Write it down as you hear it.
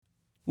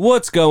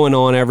What's going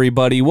on,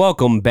 everybody?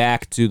 Welcome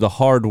back to the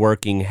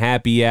Hardworking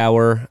Happy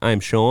Hour.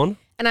 I'm Sean.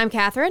 And I'm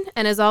Catherine.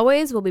 And as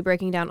always, we'll be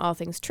breaking down all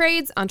things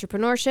trades,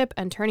 entrepreneurship,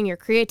 and turning your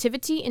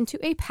creativity into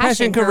a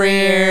passion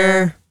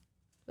career.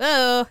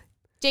 Whoa.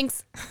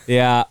 Jinx.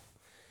 Yeah.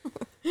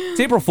 It's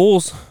April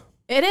Fool's.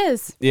 It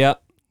is. Yeah.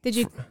 Did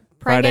you prank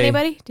Friday.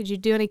 anybody? Did you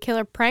do any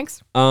killer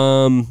pranks?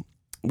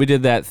 We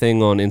did that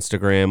thing on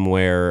Instagram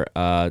where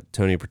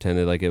Tony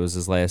pretended like it was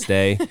his last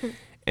day.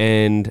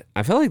 And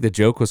I felt like the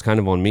joke was kind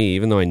of on me,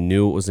 even though I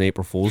knew it was an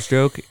April Fool's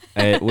joke.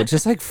 It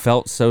just like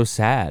felt so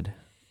sad.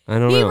 I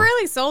don't know. He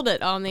really sold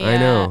it on the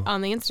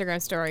on the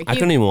Instagram story. I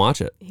couldn't even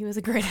watch it. He was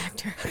a great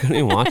actor. I couldn't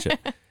even watch it.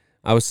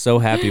 I was so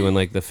happy when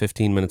like the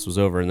 15 minutes was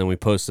over and then we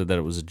posted that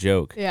it was a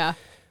joke. Yeah.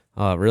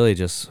 It really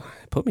just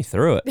put me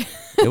through it.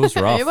 It was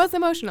rough. It was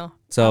emotional.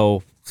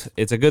 So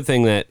it's a good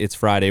thing that it's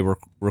Friday. We're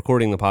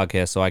recording the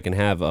podcast so I can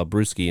have a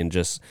brewski and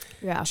just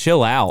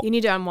chill out. You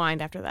need to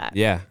unwind after that.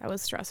 Yeah. That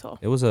was stressful.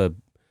 It was a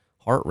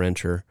heart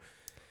wrencher.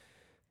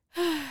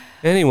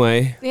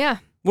 Anyway. Yeah.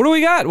 What do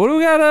we got? What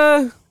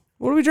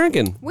are we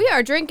drinking? We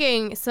are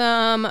drinking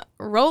some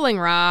Rolling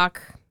Rock.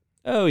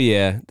 Oh,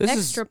 yeah. This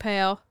extra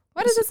pale.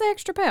 Why does it say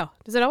extra pale?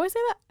 Does it always say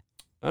that?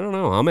 I don't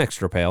know. I'm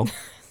extra pale.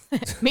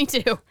 Me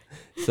too.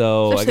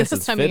 So I guess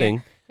it's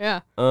fitting. Yeah.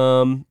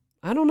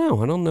 I don't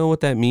know. I don't know what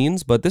that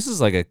means, but this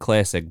is like a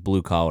classic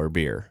blue collar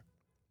beer.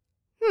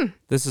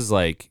 This is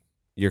like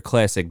your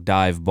classic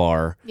dive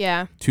bar.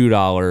 Yeah.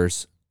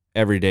 $2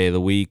 every day of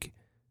the week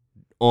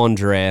on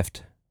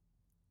draft.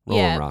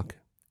 Rolling Rock.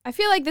 I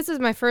feel like this is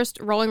my first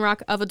Rolling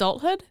Rock of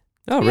adulthood.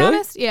 Oh, to be really?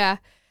 honest. Yeah.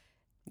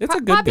 It's a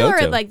good popular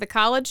go-to. at like the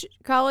college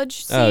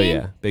scene. Oh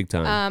yeah, big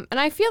time. And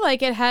I feel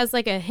like it has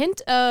like a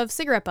hint of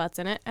cigarette butts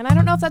in it, and I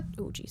don't know if that.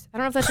 Oh geez, I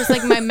don't know if that's just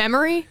like my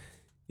memory.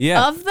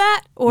 Of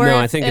that, or no,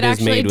 if I think it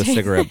is made with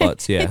cigarette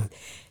butts. Yeah,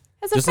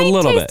 has just a faint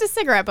little taste bit of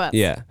cigarette butts.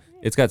 Yeah,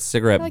 it's got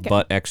cigarette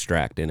butt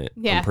extract in it.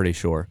 Yeah. I'm pretty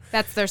sure.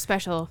 That's their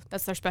special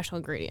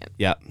ingredient.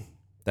 Yeah,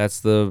 that's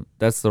the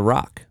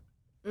rock,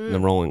 the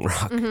Rolling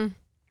Rock. Mm-hmm.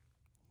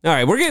 All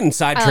right, we're getting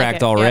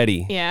sidetracked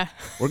already. Yep. Yeah,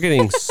 we're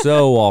getting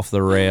so off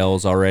the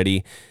rails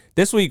already.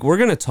 This week we're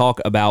going to talk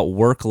about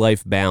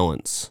work-life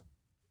balance.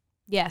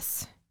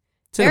 Yes,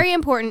 very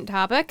important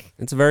topic.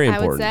 It's very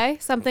important. I would say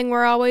something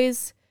we're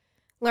always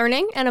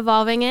learning and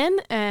evolving in,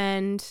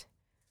 and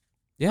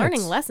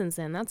learning lessons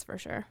in. That's for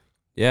sure.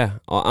 Yeah,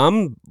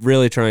 I'm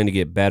really trying to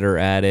get better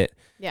at it.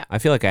 Yeah, I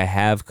feel like I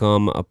have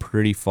come a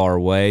pretty far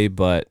way,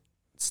 but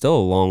still a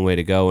long way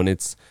to go, and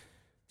it's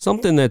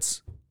something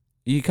that's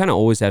you kind of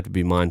always have to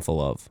be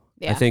mindful of.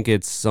 Yeah. I think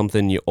it's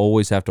something you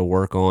always have to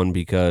work on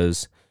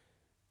because,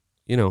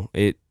 you know,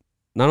 it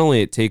not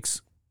only it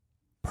takes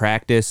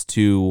practice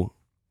to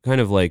kind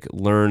of like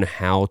learn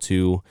how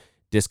to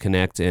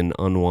disconnect and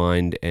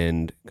unwind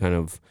and kind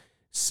of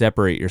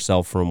separate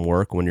yourself from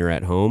work when you're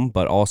at home,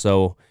 but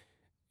also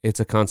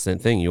it's a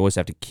constant thing. You always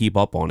have to keep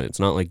up on it. It's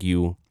not like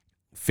you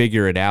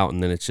figure it out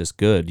and then it's just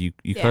good. You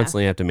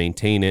constantly have to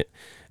maintain it.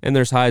 And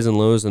there's highs and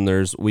lows, and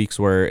there's weeks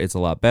where it's a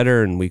lot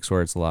better and weeks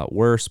where it's a lot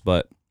worse.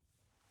 But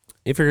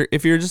if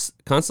you're just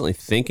constantly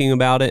thinking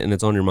about it and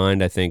it's on your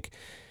mind, I think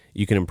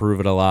you can improve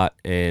it a lot.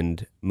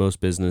 And most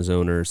business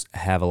owners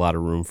have a lot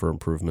of room for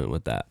improvement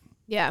with that.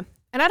 Yeah.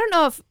 And I don't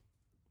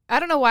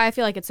know why I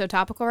feel like it's so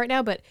topical right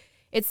now, but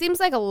it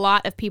seems like a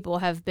lot of people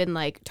have been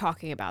like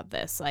talking about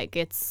this. Like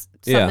it's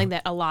something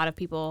that a lot of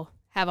people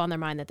have on their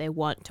mind that they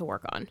want to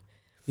work on.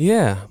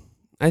 Yeah.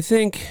 I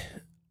think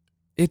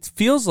it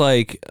feels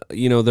like,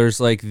 you know, there's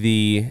like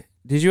did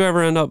you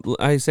ever end up,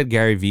 I said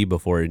Gary V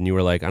before and you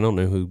were like, I don't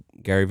know who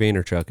Gary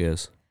Vaynerchuk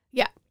is.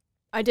 Yeah.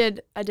 I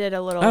did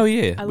a little. Oh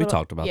yeah. We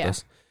talked about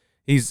this.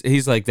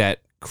 He's like that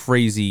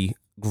crazy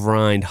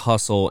grind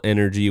hustle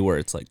energy where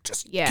it's like,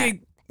 just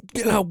get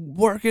out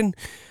working.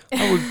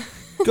 I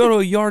would go to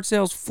a yard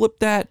sales, flip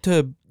that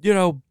to, you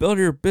know, build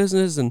your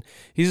business. And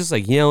he's just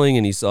like yelling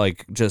and he's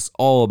like just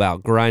all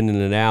about grinding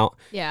it out.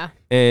 Yeah.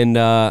 And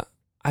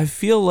I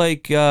feel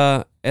like,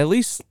 at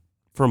least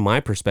from my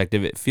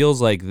perspective, it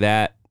feels like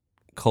that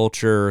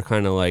culture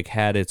kind of like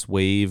had its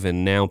wave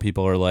and now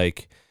people are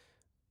like,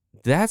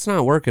 that's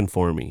not working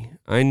for me.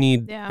 I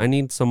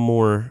need some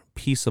more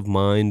peace of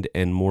mind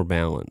and more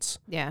balance.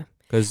 Yeah.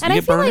 Because you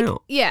get burned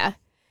out. Yeah.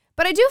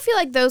 But I do feel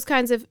like those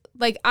kinds of,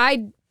 like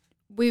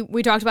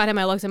we talked about him,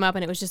 I looked him up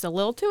and it was just a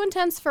little too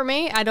intense for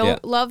me. I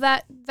don't love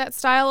that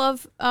style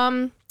of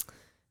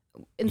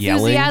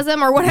enthusiasm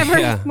Yelling. Or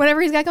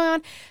whatever he's got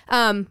going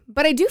on.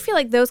 But I do feel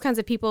like those kinds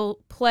of people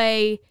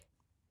play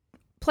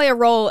a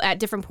role at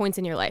different points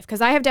in your life.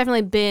 Because I have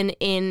definitely been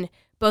in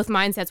both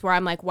mindsets where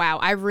I'm like, wow,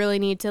 I really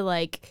need to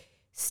like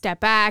step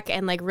back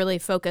and like really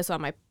focus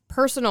on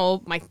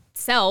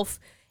myself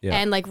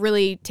and like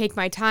really take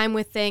my time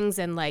with things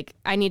and like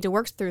I need to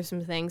work through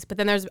some things. But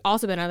then there's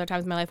also been other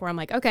times in my life where I'm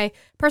like, okay,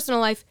 personal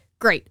life,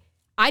 great.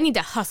 I need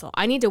to hustle.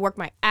 I need to work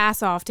my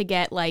ass off to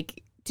get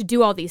like to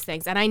do all these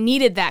things. And I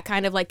needed that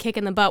kind of like kick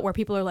in the butt where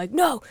people are like,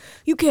 no,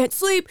 you can't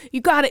sleep.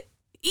 You got to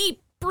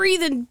eat,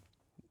 breathe, and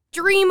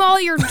dream all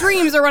your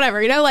dreams or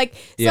whatever, you know? Like,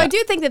 so I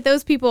do think that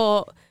those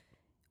people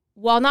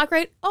while not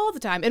great all the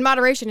time, in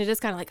moderation, it is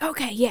kind of like,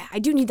 okay, yeah, I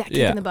do need that kick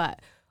Yeah. in the butt.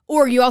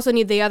 Or you also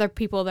need the other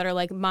people that are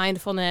like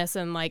mindfulness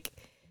and like.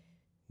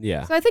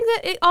 Yeah. So I think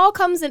that it all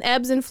comes in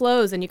ebbs and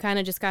flows, and you kind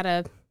of just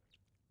gotta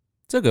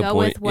It's a good go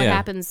point. with what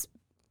happens.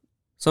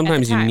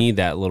 Sometimes you time. need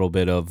that little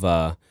bit of,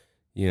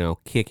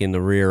 kick in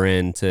the rear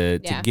end to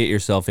get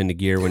yourself into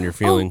gear when you're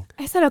feeling.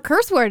 Oh, I said a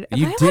curse word.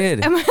 You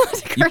did. Am I allowed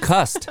to curse? You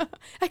cussed.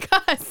 I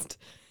cussed.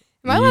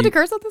 Am I allowed to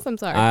curse on this? I'm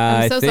sorry.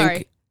 I'm so think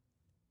sorry.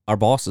 Our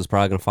boss is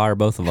probably going to fire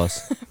both of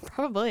us.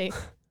 Probably.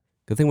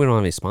 Good thing we don't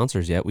have any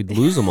sponsors yet. We'd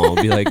lose them all.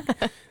 It'd be like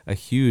a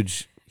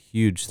huge,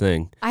 huge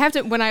thing. I have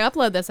to, when I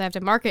upload this, I have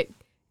to mark it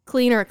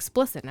clean or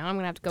explicit. Now I'm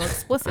going to have to go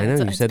explicit. I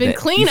know, you said been that.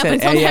 clean You up said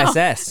until now.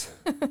 ASS.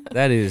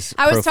 That is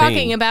I was profane.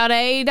 talking about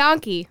a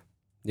donkey.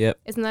 Yep.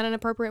 Isn't that an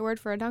appropriate word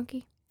for a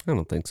donkey? I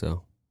don't think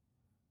so.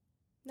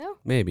 No?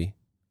 Maybe.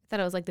 I thought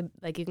it was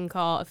like you can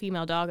call a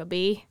female dog a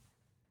bee.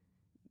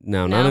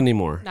 No, not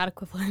anymore. Not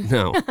equivalent.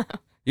 No.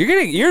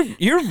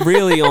 You're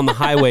really on the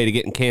highway to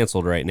getting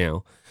canceled right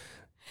now.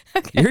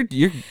 Okay.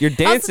 You're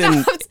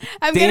dancing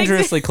I'm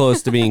dangerously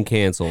close to being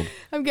canceled.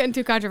 I'm getting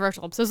too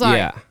controversial. I'm so sorry.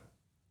 Yeah.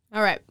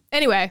 All right.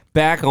 Anyway.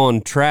 Back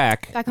on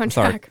track. Back on with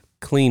our track.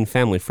 clean,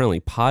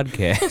 family-friendly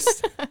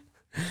podcast.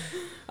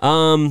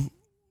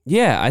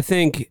 Yeah, I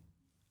think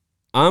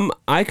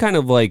I kind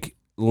of like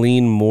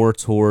lean more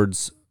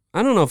towards,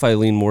 I don't know if I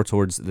lean more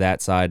towards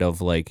that side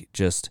of like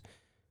just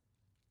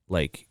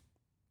like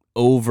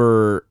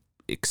over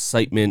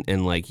excitement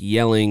and like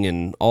yelling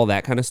and all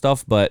that kind of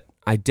stuff, but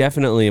I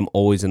definitely am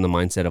always in the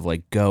mindset of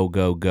like go,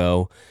 go,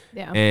 go.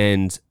 Yeah.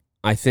 And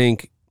I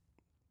think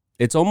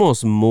it's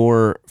almost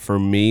more for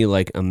me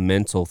like a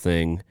mental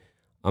thing.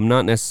 I'm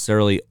not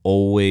necessarily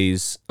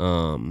always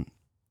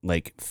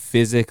like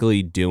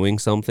physically doing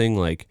something,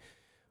 like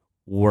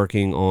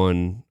working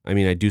on, I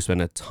mean, I do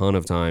spend a ton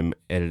of time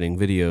editing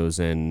videos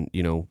and,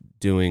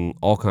 doing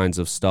all kinds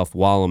of stuff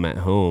while I'm at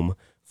home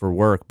for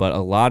work, but a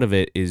lot of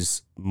it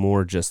is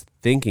more just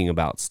thinking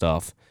about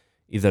stuff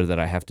either that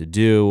I have to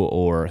do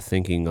or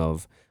thinking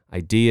of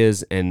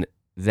ideas, and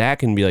that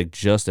can be like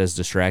just as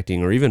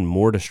distracting or even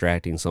more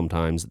distracting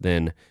sometimes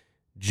than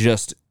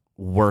just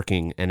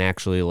working and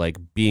actually like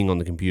being on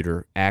the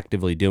computer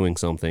actively doing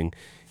something.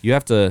 You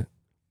have to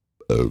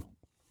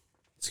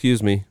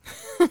excuse me.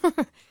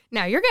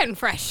 Now you're getting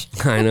fresh.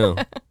 I know.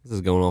 This is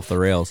going off the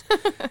rails.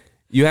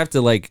 You have to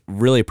like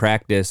really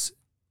practice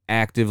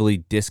actively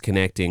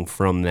disconnecting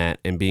from that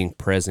and being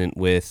present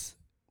with,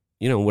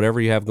 whatever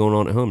you have going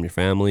on at home, your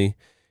family,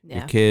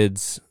 your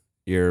kids,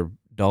 your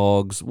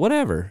dogs,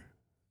 whatever,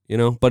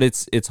 but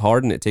it's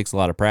hard and it takes a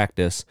lot of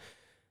practice.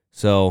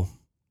 So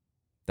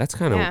that's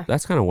kind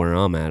of where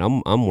I'm at.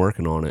 I'm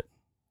working on it.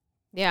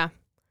 Yeah.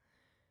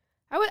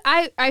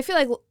 I feel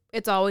like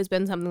it's always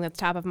been something that's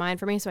top of mind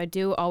for me, so I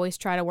do always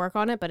try to work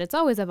on it, but it's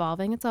always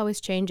evolving. It's always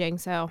changing,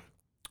 so.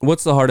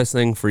 What's the hardest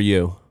thing for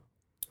you?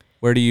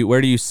 Where do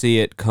you see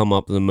it come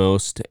up the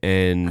most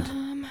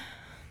and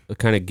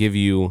kind of give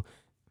you,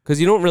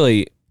 because you don't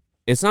really,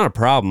 it's not a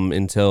problem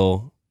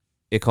until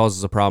it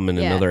causes a problem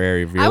in another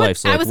area of your life.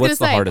 So like, what's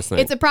the hardest thing?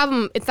 It's a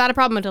problem. It's not a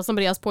problem until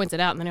somebody else points it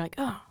out, and then you're like,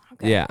 oh,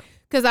 okay. Yeah.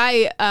 Because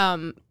I,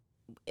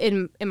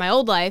 in my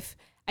old life,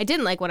 I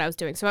didn't like what I was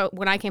doing. So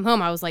when I came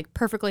home, I was like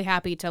perfectly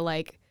happy to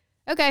like,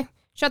 okay,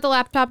 shut the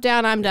laptop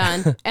down, I'm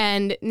done.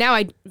 And now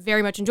I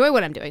very much enjoy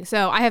what I'm doing.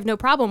 So I have no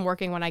problem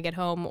working when I get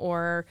home,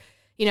 or,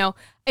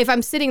 if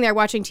I'm sitting there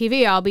watching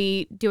TV, I'll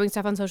be doing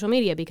stuff on social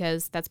media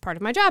because that's part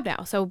of my job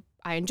now. So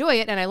I enjoy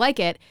it and I like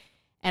it.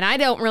 And I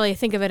don't really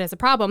think of it as a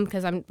problem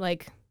because I'm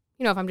like,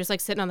 if I'm just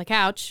like sitting on the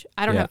couch,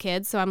 I don't have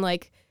kids. So I'm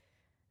like,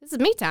 this is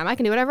me time. I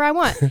can do whatever I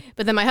want.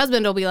 But then my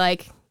husband will be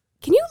like,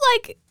 can you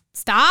like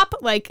stop?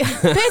 Like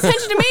pay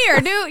attention to me or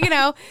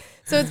do.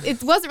 So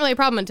it wasn't really a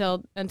problem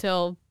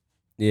until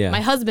my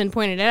husband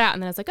pointed it out.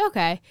 And then it's like,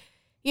 okay,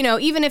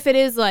 even if it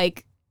is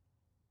like,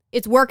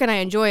 it's work and I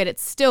enjoy it,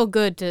 it's still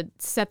good to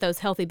set those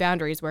healthy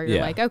boundaries where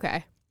you're like,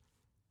 okay.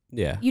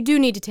 Yeah. You do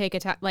need to take a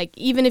time, like,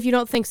 even if you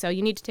don't think so,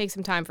 you need to take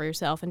some time for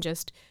yourself and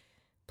just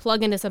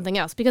plug into something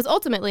else. Because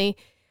ultimately,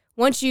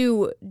 once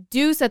you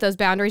do set those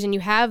boundaries and you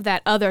have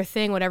that other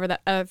thing, whatever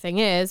that other thing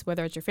is,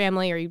 whether it's your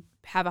family or you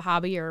have a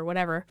hobby or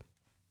whatever,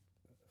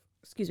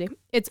 excuse me,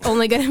 it's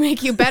only going to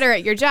make you better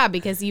at your job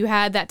because you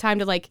had that time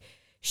to like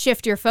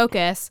shift your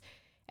focus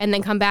and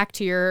then come back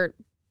to your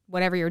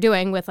whatever you're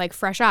doing with like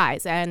fresh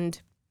eyes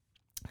and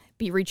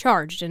be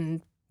recharged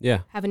and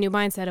have a new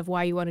mindset of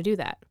why you want to do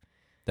that.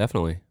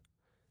 Definitely.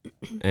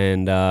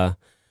 And I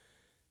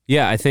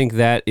think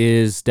that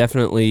is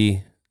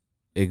definitely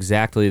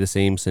exactly the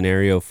same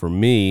scenario for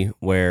me,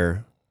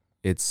 where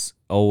it's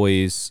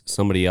always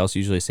somebody else,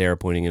 usually Sarah,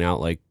 pointing it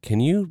out, like, can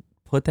you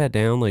put that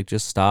down? Like,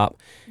 just stop.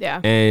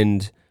 Yeah.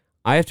 And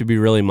I have to be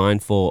really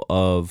mindful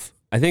of,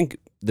 I think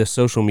the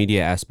social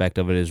media aspect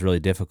of it is really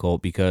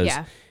difficult because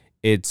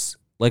it's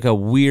like a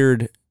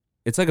weird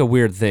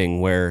thing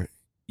where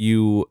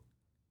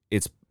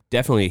it's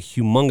definitely a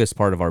humongous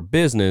part of our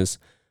business,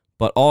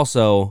 but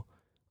also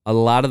a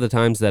lot of the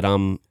times that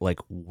I'm like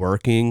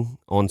working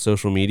on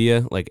social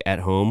media, like at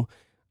home,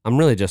 I'm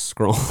really just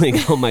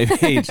scrolling on my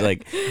page.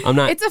 Like, I'm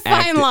not. It's a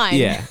fine line.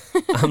 Yeah,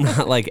 I'm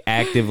not like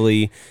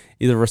actively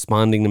either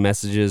responding to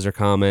messages or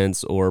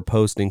comments or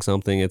posting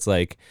something. It's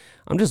like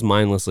I'm just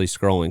mindlessly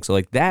scrolling. So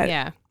like that.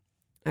 Yeah.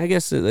 I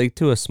guess like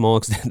to a small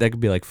extent that could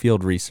be like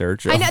field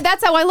research. I know,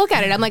 that's how I look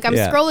at it. I'm like, I'm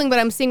Yeah. scrolling, but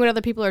I'm seeing what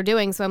other people are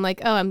doing. So I'm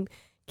like, oh, I'm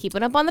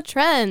keeping up on the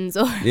trends,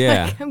 or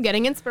Yeah. like, I'm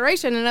getting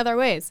inspiration in other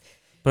ways.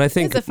 But I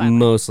think It's a fun one.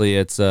 mostly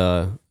it's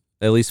at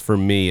least for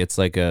me, it's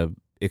like a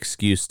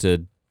excuse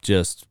to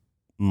just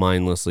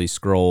mindlessly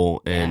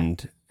scroll Yeah.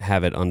 and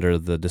have it under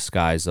the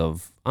disguise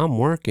of I'm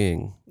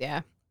working.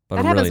 Yeah. But That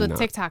I'm happens really with not.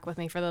 TikTok with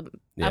me for the,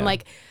 Yeah. I'm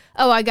like,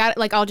 oh, I got it.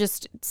 Like, I'll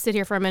just sit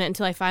here for a minute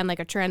until I find like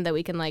a trend that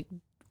we can like,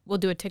 we'll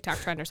do a TikTok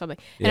trend or something.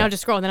 And Yeah. I'll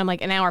just scroll and then I'm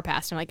like an hour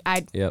passed. And I'm like,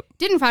 I Yep.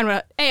 didn't find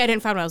what, I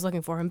didn't find what I was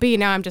looking for. And B,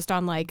 now I'm just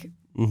on like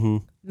Mm-hmm.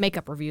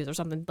 makeup reviews or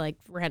something like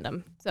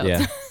random. So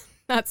Yeah. it's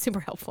not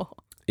super helpful.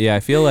 Yeah, I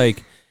feel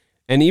like,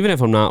 and even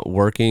if I'm not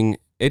working,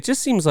 it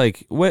just seems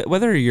like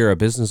whether you're a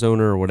business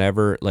owner or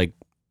whatever, like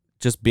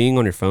just being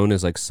on your phone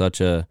is like such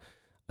a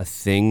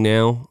thing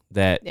now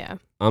that Yeah.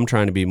 I'm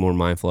trying to be more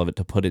mindful of it,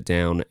 to put it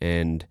down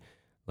and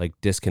like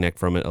disconnect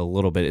from it a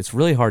little bit. It's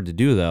really hard to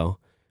do though.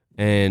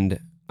 And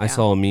I Yeah.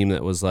 saw a meme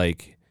that was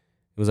like,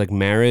 it was like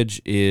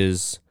marriage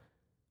is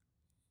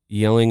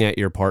yelling at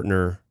your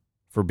partner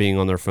for being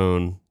on their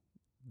phone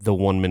the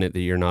 1 minute that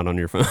you're not on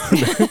your phone.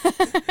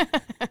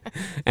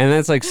 And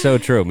that's like so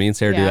true. Me and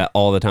Sarah do Yeah. that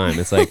all the time.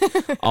 It's like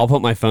I'll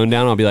put my phone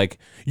down. I'll be like,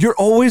 "You're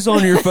always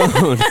on your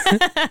phone,"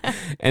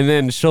 and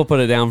then she'll put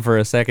it down for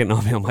a second. And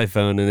I'll be on my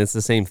phone, and it's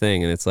the same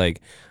thing. And it's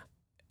like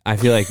I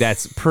feel like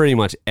that's pretty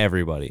much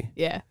everybody.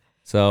 Yeah.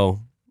 So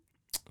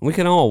we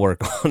can all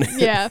work on it.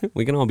 Yeah.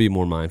 We can all be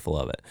more mindful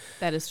of it.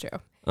 That is true.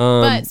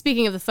 Um, But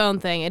speaking of the phone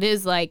thing, it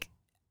is like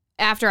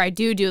after I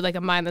do like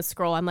a mindless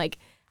scroll, I'm like,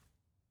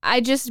 I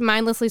just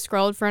mindlessly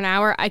scrolled for an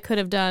hour. I could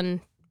have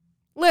done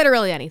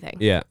literally anything.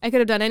 yeah, I could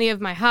have done any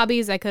of my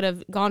hobbies. I could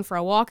have gone for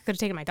a walk. I could have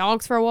taken my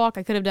dogs for a walk.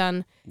 I could have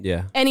done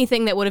yeah,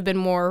 anything that would have been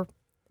more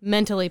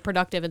mentally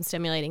productive and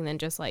stimulating than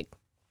just like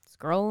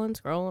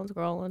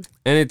scrolling.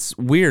 and it's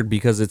weird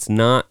because it's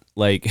not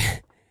like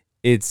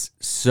it's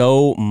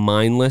so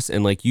mindless,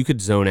 and like you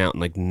could zone out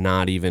and like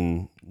not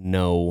even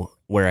know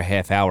where a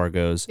half hour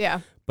goes.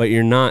 Yeah. But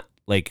you're not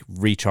like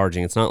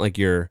recharging. It's not like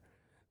you're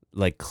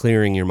like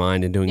clearing your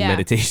mind and doing Yeah.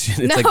 meditation.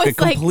 It's No, like the it's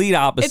like- complete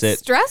opposite.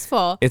 It's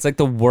stressful. It's like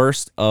the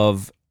worst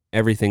of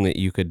everything that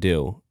you could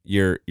do.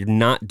 You're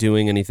not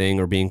doing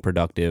anything or being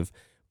productive,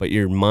 but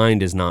your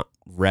mind is not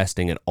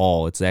resting at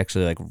all. It's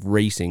actually like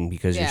racing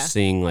because Yeah. you're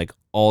seeing like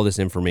all this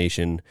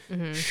information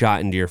Mhm.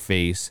 shot into your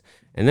face.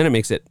 And then it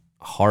makes it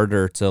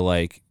harder to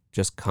like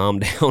just calm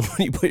down when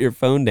you put your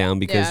phone down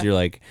because Yeah. you're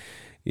like,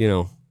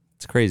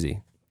 it's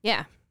crazy.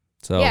 Yeah.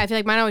 So Yeah. I feel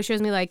like mine always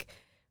shows me like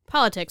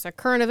politics or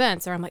current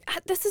events, or I'm like,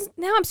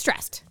 now I'm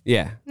stressed.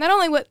 yeah. Not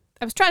only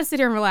I was trying to sit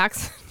here and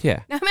relax.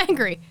 Yeah. Now I'm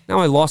angry. Now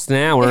I lost an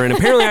hour and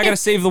apparently I got to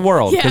save the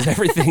world because Yeah.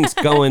 everything's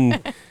going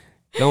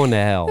to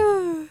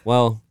hell.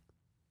 Well,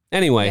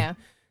 anyway, Yeah.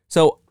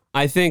 so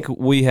I think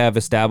we have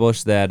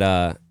established that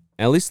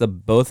at least the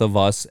both of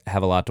us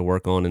have a lot to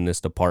work on in this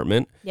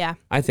department. Yeah.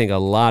 I think a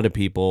lot of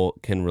people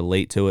can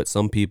relate to it.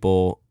 Some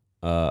people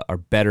are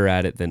better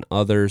at it than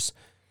others.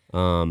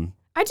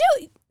 I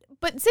do,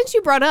 but since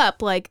you brought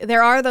up, like,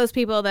 there are those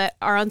people that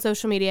are on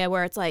social media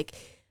where it's like,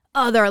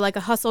 oh, they're like a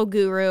hustle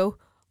guru,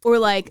 or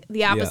like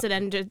the opposite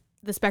end of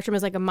the spectrum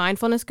is like a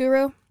mindfulness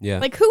guru. Yeah.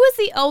 Like, who is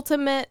the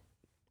ultimate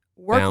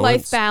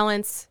work-life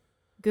balance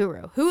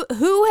guru?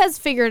 Who has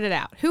figured it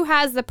out? Who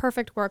has the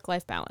perfect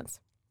work-life balance?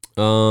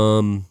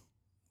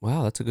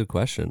 Wow, that's a good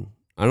question.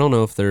 I don't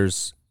know if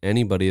there's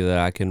anybody that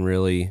I can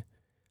really.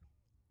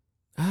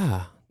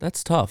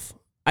 That's tough.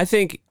 I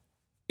think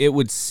it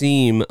would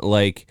seem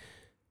like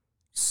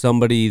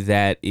somebody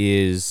that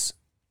is,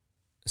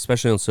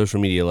 especially on social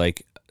media,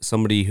 like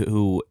somebody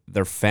who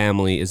their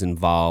family is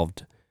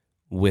involved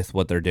with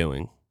what they're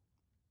doing.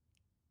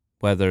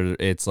 Whether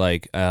it's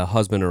like a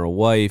husband or a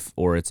wife,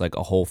 or it's like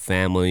a whole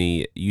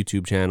family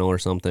YouTube channel or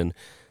something.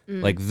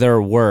 Like their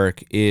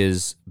work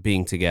is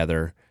being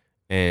together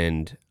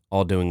and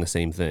all doing the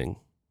same thing.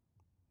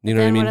 You know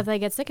what I Then mean? what if they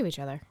get sick of each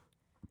other?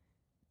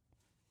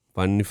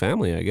 Find a new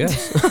family, I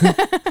guess.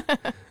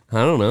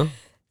 I don't know.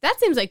 That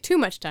seems like too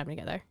much time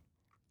together.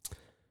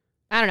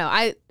 I don't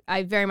know.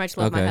 I very much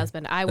love my Okay.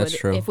 husband. I That's would,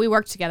 true. if we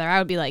worked together, I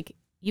would be like,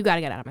 you got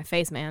to get out of my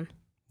face, man.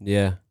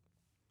 Yeah.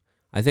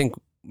 I think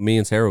me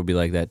and Sarah would be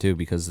like that too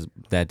because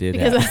that did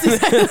Because happen.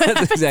 that's exactly what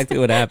That's exactly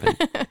what happened.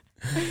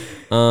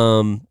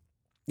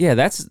 Yeah,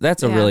 that's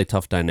a Yeah. really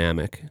tough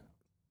dynamic.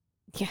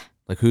 Yeah.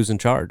 Like who's in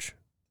charge?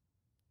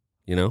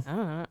 You know? I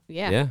don't know.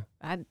 Yeah. Yeah.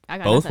 I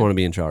got Both nothing. want to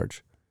be in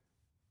charge.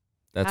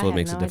 That's I what have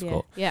makes no it idea.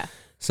 difficult. Yeah.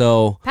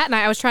 So, Pat and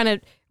I was trying to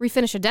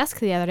refinish a desk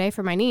the other day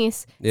for my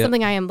niece. Yep.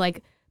 Something I am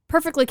like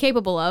perfectly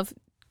capable of.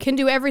 Can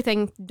do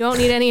everything. Don't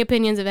need any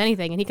opinions of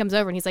anything. And he comes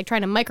over and he's like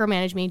trying to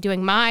micromanage me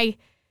doing my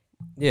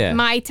yeah.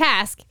 my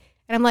task.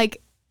 And I'm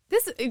like,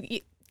 this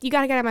you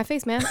got to get out of my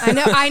face, man. I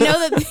know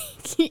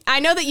that I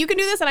know that you can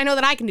do this and I know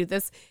that I can do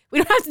this. We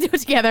don't have to do it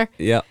together.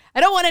 Yep.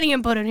 I don't want any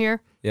input in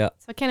here. Yeah.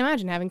 So I can't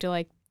imagine having to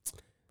like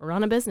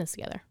run a business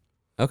together.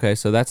 Okay,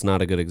 so that's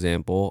not a good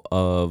example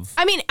of.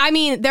 I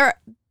mean, there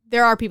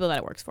are people that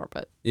it works for,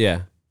 but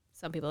Yeah.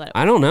 some people that it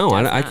I don't know.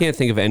 does I not. can't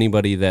think of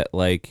anybody that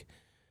like,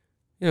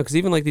 because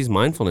even like these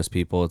mindfulness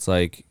people, it's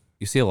like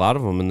you see a lot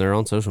of them and they're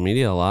on social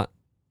media a lot,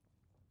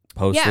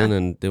 posting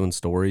and doing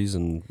stories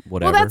and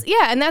whatever. Well,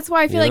 and that's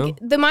why I feel like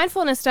the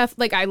mindfulness stuff,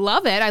 like I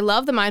love it. I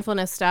love the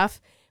mindfulness stuff,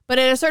 but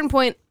at a certain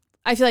point,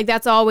 I feel like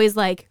that's always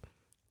like,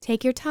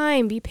 take your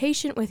time, be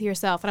patient with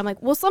yourself. And I'm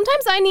like, well,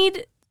 sometimes I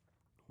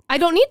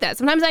don't need that.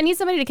 Sometimes I need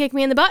somebody to kick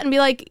me in the butt and be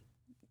like,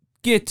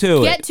 get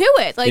to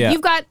it. Like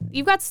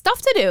you've got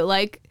stuff to do.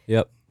 Like,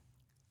 yep.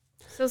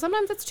 So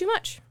sometimes that's too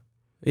much.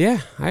 Yeah,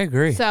 I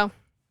agree. So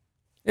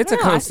it's a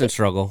constant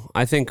struggle.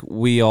 I think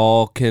we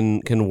all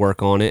can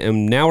work on it.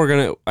 And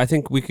now I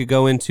think we could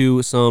go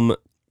into some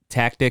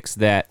tactics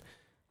that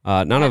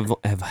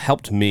have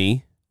helped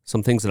me,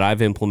 some things that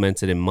I've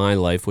implemented in my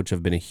life, which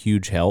have been a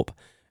huge help.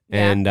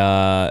 Yeah. And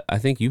I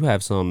think you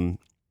have some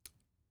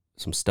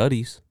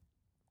studies.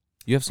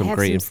 You have some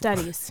great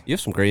studies. You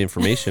have some great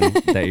information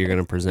that you're going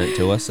to present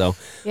to us. So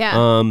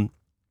yeah.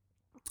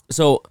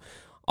 So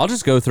I'll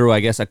just go through, I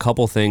guess, a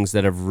couple things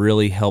that have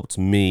really helped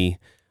me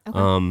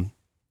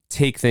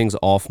take things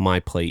off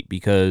my plate,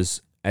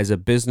 because as a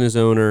business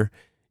owner,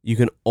 you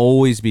can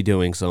always be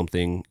doing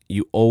something.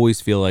 You always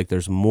feel like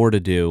there's more to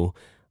do.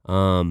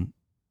 And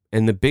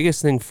the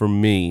biggest thing for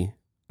me,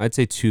 I'd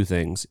say two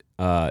things: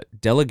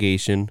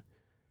 delegation,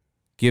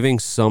 giving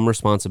some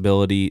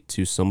responsibility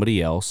to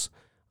somebody else.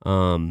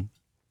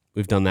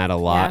 We've done that a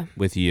lot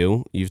with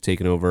you. You've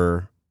taken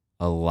over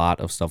a lot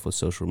of stuff with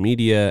social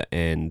media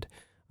and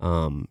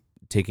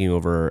taking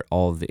over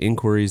all of the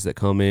inquiries that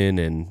come in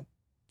and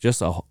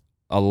just a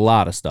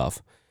lot of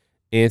stuff.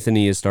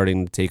 Anthony is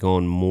starting to take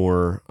on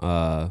more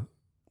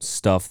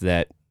stuff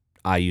that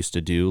I used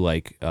to do,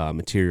 like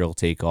material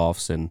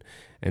takeoffs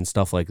and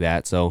stuff like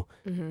that. So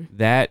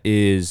that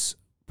is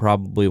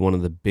probably one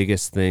of the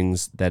biggest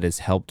things that has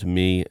helped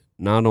me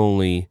not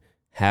only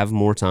have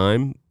more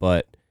time,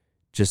 but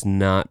just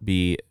not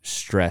be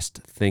stressed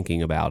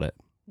thinking about it.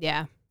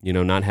 Yeah.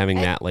 Not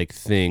having that like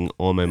thing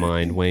on my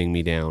mind weighing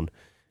me down.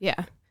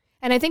 Yeah.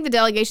 And I think the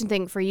delegation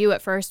thing for you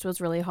at first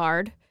was really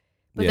hard.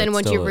 But then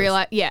once you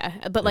realize,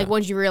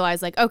 once you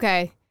realize like,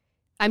 okay,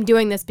 I'm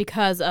doing this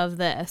because of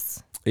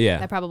this. Yeah.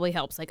 That probably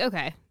helps. Like,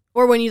 okay.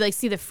 Or when you like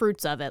see the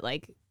fruits of it,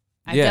 like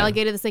I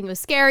delegated this thing, it was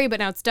scary, but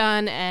now it's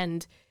done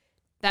and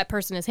that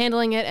person is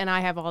handling it and I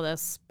have all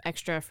this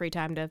extra free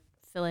time to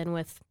fill in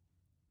with.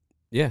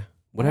 Yeah.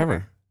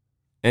 Whatever.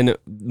 And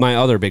my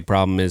other big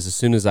problem is as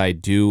soon as I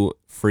do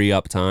free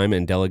up time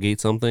and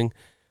delegate something,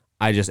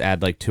 I just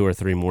add like 2 or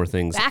 3 more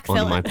things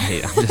on my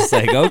plate. I'm just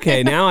like,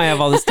 okay, now I have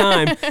all this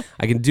time.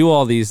 I can do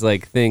all these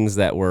like things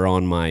that were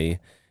on my,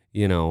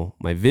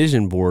 my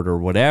vision board or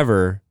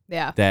whatever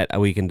that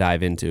we can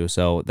dive into.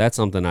 So that's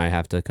something I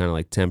have to kind of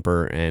like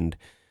temper and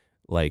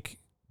like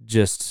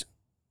just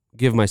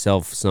give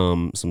myself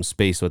some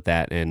space with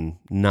that and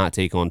not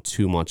take on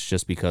too much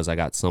just because I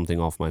got something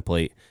off my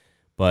plate.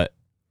 But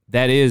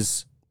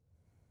it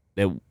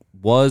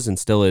was and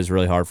still is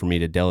really hard for me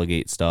to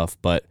delegate stuff.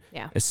 But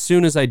as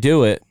soon as I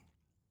do it,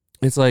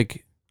 it's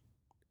like,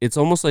 it's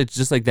almost like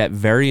just like that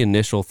very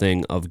initial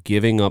thing of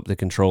giving up the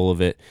control of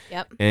it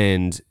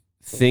and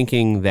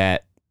thinking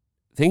that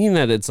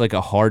it's like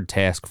a hard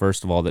task,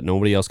 first of all, that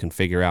nobody else can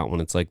figure out when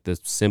it's like the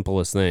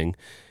simplest thing.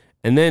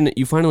 And then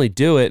you finally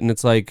do it and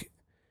it's like,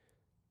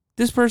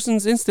 this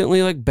person's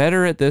instantly like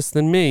better at this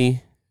than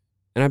me.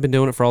 And I've been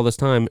doing it for all this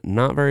time,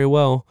 not very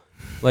well.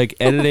 Like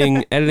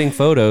editing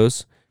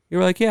photos. You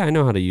were like, yeah, I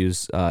know how to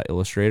use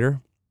Illustrator.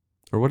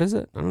 Or what is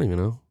it? I don't even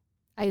know.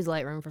 I use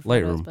Lightroom for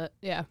photos, but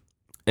yeah.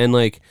 And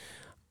like,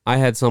 I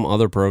had some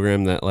other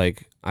program that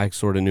like I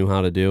sort of knew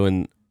how to do,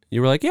 and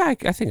you were like, yeah,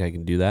 I think I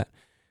can do that.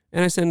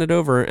 And I send it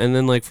over, and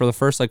then like for the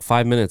first like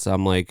 5 minutes,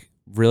 I'm like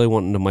really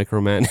wanting to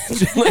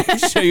micromanage, like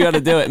show you how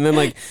to do it. And then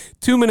like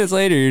 2 minutes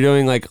later, you're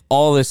doing like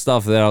all this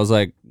stuff that I was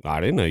like, I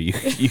didn't know you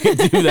could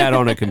do that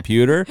on a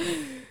computer.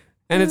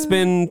 And it's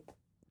been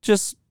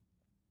just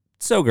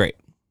so great.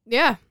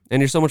 Yeah.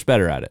 And you're so much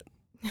better at it.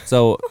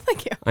 So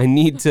thank you. I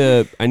need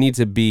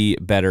to be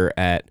better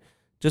at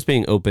just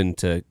being open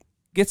to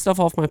get stuff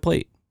off my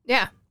plate.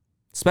 Yeah.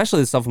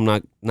 Especially the stuff I'm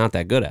not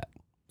that good at.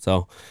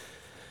 So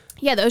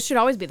yeah, those should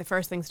always be the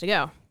first things to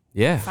go.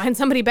 Yeah. Find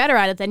somebody better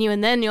at it than you,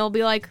 and then you'll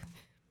be like,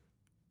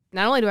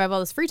 not only do I have all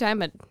this free time,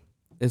 but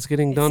it's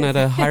getting done at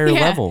a higher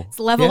level. It's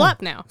level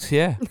up now.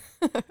 Yeah.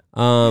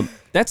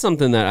 That's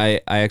something that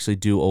I actually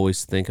do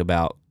always think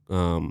about.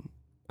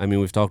 I mean,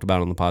 we've talked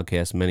about on the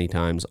podcast many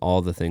times,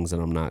 all the things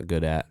that I'm not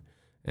good at.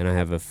 And I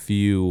have a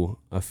few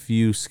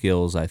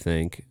skills, I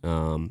think,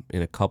 in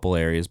a couple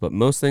areas, but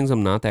most things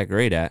I'm not that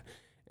great at.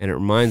 And it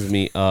reminds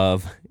me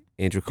of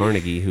Andrew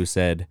Carnegie, who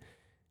said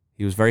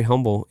he was very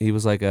humble. He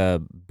was like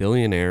a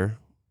billionaire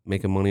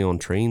making money on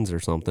trains or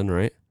something,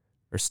 right?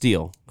 Or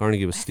steel.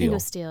 Carnegie was steel. I think it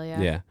was steel,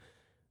 yeah. Yeah.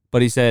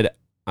 But he said,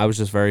 I was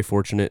just very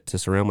fortunate to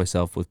surround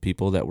myself with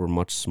people that were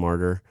much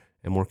smarter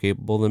and more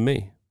capable than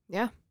me.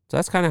 Yeah. So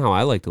that's kind of how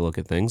I like to look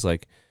at things.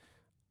 Like,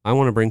 I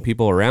want to bring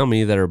people around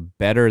me that are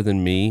better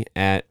than me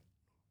at,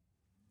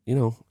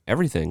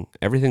 everything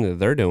that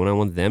they're doing. I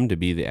want them to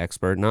be the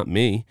expert, not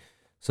me.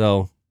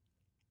 So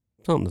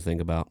something to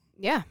think about.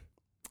 Yeah.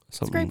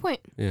 That's a great point.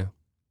 Yeah.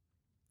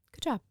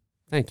 Good job.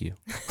 Thank you.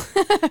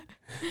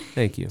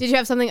 Thank you. Did you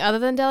have something other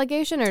than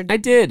delegation, or I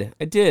did.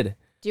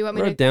 Do you want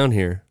me wrote to? it down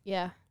here.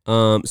 Yeah.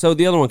 So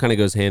the other one kind of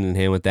goes hand in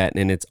hand with that,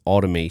 and it's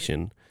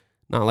automation.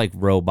 Not like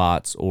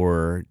robots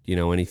or,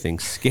 anything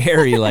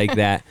scary like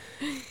that.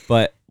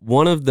 But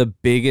one of the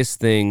biggest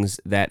things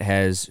that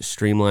has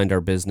streamlined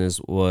our business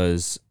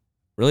was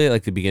really at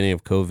like the beginning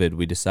of COVID.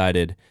 We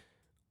decided,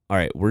 all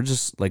right, we're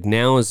just like,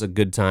 now is a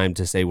good time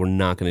to say we're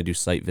not going to do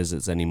site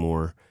visits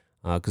anymore.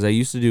 Because I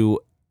used to do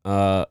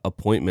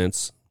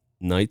appointments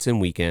nights and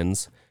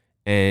weekends.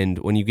 And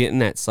when you get in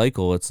that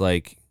cycle, it's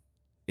like,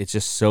 it's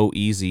just so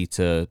easy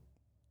to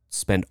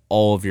spend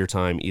all of your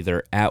time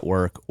either at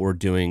work or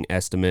doing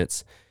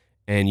estimates.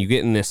 And you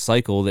get in this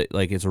cycle that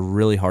like it's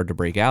really hard to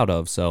break out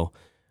of. So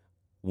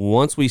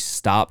once we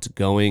stopped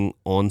going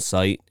on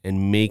site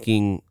and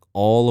making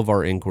all of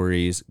our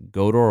inquiries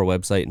go to our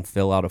website and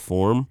fill out a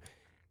form,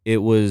 it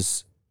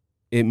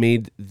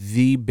made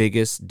the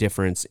biggest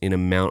difference in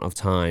amount of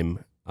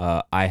time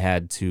I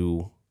had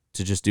to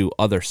just do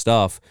other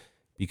stuff,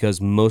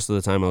 because most of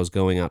the time I was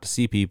going out to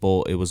see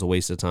people, it was a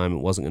waste of time.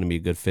 It wasn't going to be a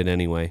good fit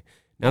anyway.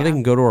 Now they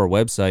can go to our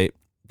website,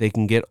 they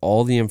can get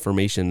all the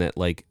information that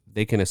like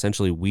they can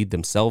essentially weed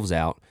themselves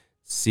out,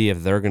 see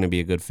if they're going to be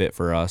a good fit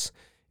for us.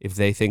 If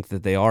they think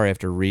that they are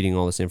after reading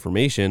all this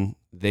information,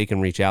 they can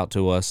reach out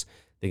to us.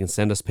 They can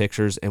send us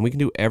pictures, and we can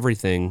do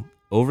everything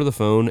over the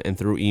phone and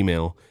through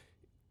email,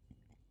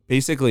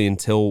 basically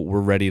until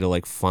we're ready to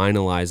like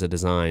finalize a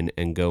design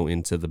and go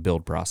into the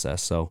build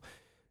process. So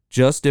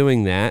just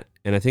doing that,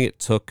 and I think it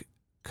took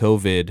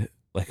COVID,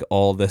 like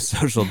all the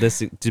social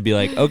distancing, to be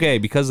like, okay,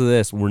 because of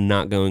this, we're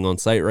not going on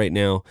site right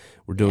now.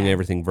 We're doing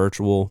everything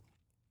virtual.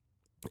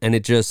 And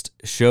it just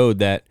showed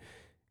that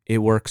it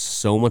works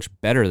so much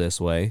better this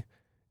way,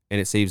 and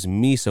it saves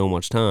me so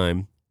much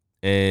time,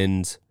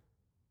 and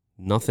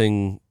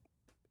nothing,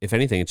 if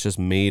anything, it's just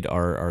made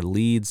our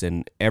leads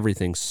and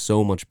everything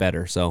so much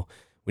better. So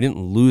we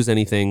didn't lose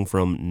anything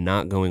from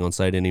not going on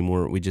site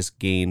anymore. We just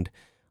gained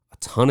a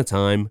ton of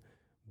time.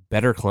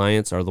 Better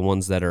clients are the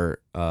ones that are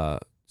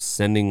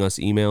sending us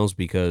emails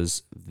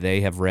because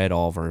they have read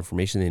all of our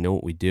information. They know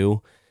what we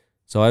do.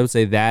 So I would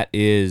say that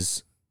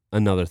is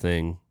another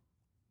thing.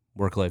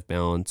 Work-life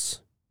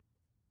balance.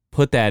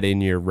 Put that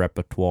in your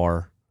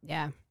repertoire.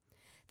 Yeah.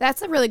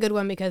 That's a really good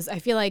one, because I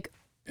feel like,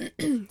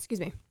 excuse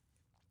me,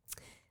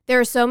 there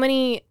are so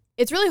many,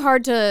 it's really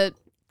hard to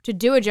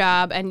do a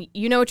job and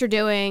you know what you're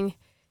doing.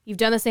 You've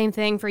done the same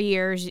thing for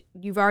years.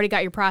 You've already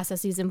got your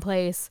processes in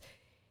place.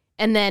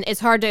 And then it's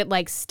hard to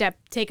like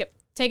take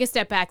a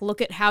step back,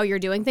 look at how you're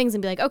doing things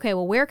and be like, okay,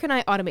 well, where can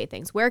I automate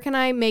things? Where can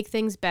I make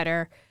things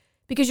better?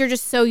 Because you're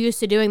just so used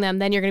to doing them.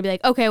 Then you're going to be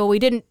like, okay, well, we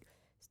didn't,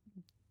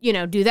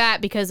 do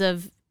that because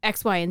of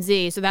X, Y, and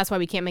Z. So that's why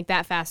we can't make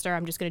that faster.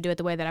 I'm just going to do it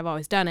the way that I've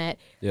always done it.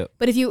 Yep.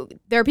 But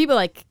there are people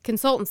like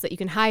consultants that you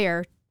can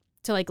hire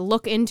to like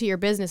look into your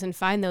business and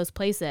find those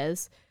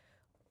places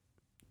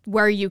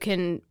where you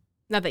can,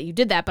 not that you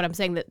did that, but I'm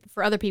saying that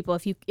for other people,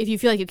 if you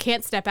feel like you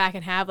can't step back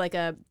and have like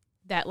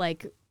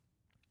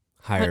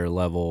higher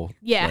level.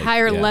 Yeah,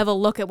 level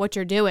look at what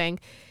you're doing,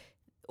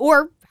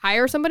 or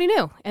hire somebody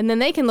new, and then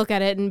they can look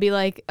at it and be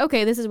like,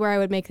 okay, this is where I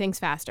would make things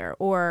faster.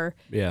 Or,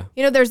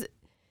 there's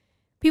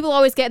people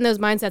always get in those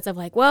mindsets of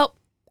like, well,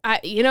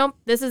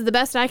 this is the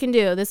best I can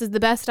do. This is the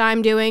best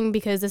I'm doing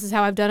because this is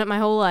how I've done it my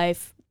whole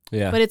life.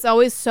 Yeah. But it's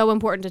always so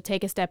important to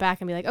take a step back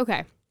and be like,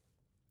 okay,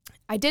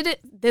 I did it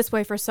this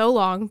way for so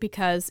long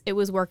because it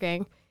was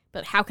working,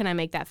 but how can I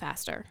make that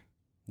faster?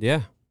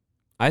 Yeah.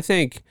 I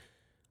think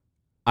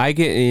I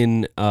get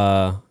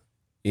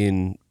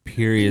in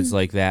periods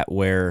like that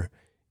where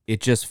it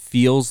just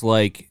feels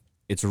like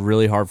it's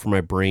really hard for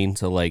my brain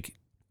to like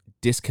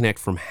disconnect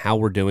from how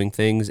we're doing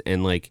things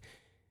and like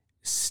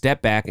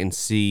step back and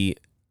see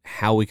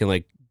how we can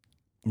like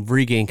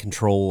regain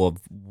control of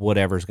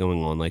whatever's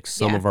going on. Like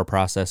some of our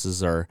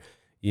processes are,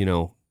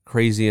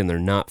 crazy and they're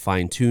not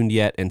fine-tuned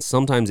yet. And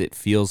sometimes it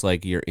feels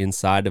like you're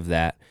inside of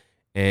that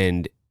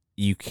and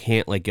you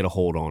can't like get a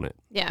hold on it.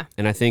 Yeah.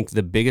 And I think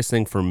the biggest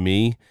thing for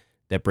me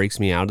that breaks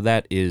me out of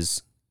that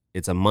is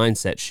it's a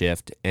mindset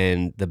shift.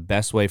 And the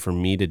best way for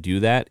me to do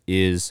that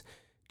is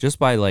just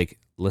by like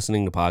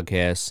listening to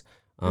podcasts,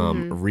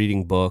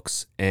 reading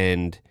books,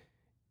 and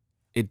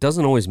it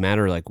doesn't always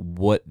matter like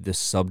what the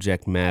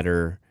subject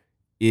matter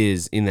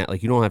is in that.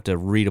 Like you don't have to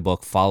read a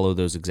book, follow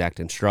those exact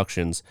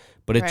instructions,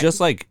 but it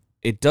just like,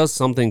 it does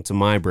something to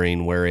my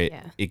brain where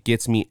it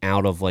gets me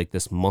out of like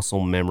this muscle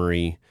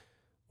memory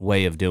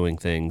way of doing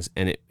things.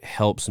 And it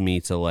helps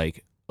me to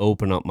like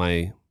open up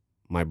my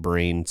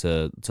brain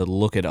to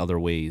look at other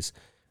ways.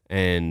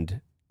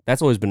 And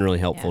that's always been really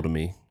helpful to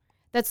me.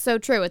 That's so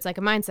true. It's like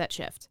a mindset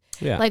shift.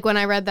 Yeah. Like when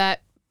I read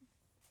that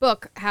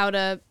book, How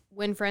to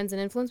Win Friends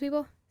and Influence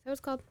People. Is that what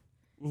it's called?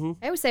 Mm-hmm.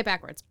 I always say it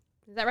backwards.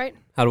 Is that right?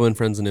 How to Win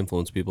Friends and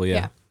Influence People,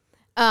 yeah.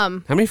 How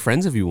many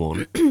friends have you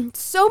won?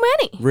 So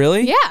many.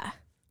 Really? Yeah.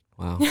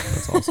 Wow,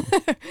 that's awesome.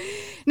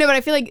 No, but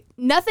I feel like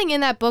nothing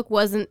in that book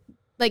wasn't,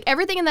 like,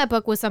 everything in that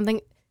book was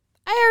something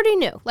I already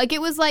knew. Like,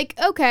 it was like,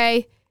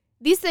 okay,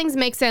 these things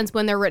make sense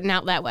when they're written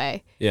out that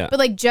way. Yeah. But,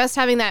 like, just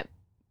having that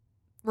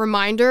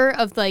reminder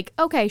of, like,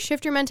 okay,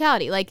 shift your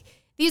mentality. Like,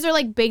 these are,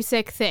 like,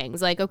 basic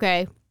things. Like,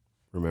 okay,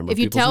 Remember if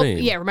you people's tell,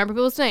 names. yeah, remember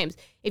people's names.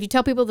 If you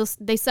tell people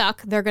they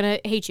suck, they're going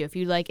to hate you. If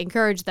you, like,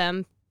 encourage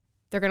them,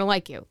 they're going to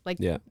like you. Like,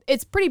 Yeah.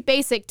 it's pretty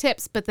basic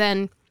tips, but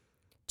then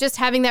just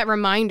having that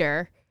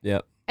reminder.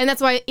 Yep. And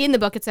that's why in the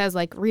book it says,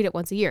 like, read it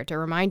once a year to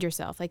remind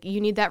yourself. Like, you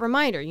need that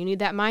reminder. You need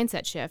that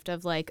mindset shift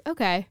of, like,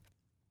 okay,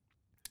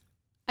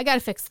 I got to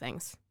fix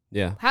things.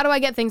 Yeah. How do I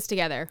get things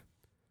together?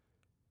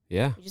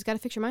 Yeah. You just got to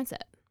fix your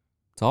mindset.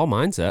 It's all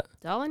mindset.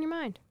 It's all in your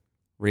mind.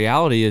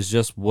 Reality is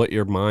just what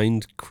your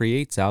mind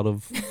creates out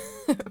of,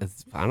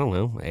 I don't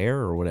know, air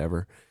or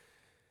whatever.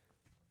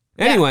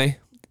 Anyway.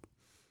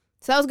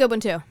 So that was a good one,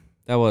 too.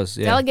 That was,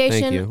 yeah.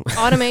 Delegation, Thank you.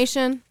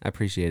 automation. I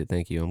appreciate it.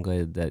 Thank you. I'm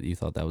glad that you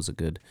thought that was a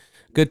good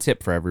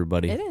tip for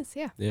everybody. It is,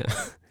 yeah. Yeah.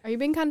 Are you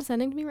being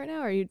condescending to me right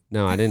now? Or are you?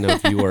 No, I didn't know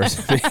if you were.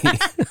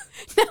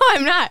 No,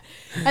 I'm not.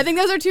 I think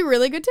those are two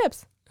really good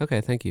tips. Okay,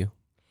 thank you.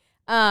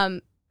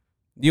 Um,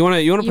 You want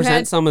to present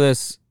had- some of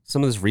this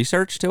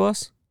research to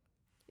us?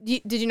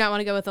 did you not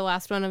want to go with the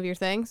last one of your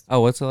things?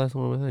 Oh, what's the last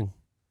one of my thing?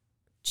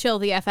 Chill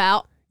the F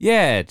out.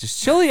 Yeah,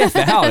 just chill the F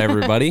out,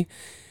 everybody.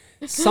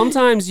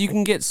 Sometimes you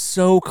can get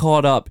so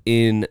caught up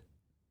in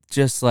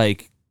just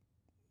like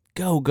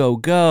go, go,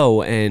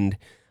 go, and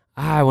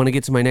I want to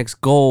get to my next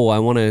goal. I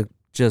want to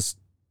just,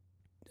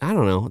 I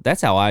don't know.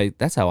 That's how I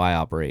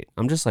operate.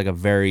 I'm just like a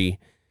very,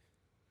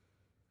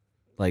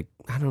 like,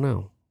 I don't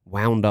know,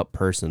 wound up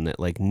person that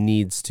like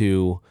needs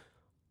to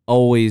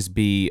always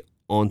be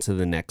on to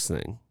the next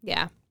thing.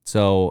 Yeah.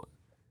 So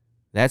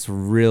that's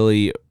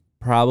really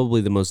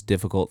probably the most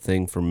difficult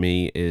thing for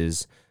me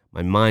is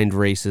my mind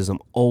races. I'm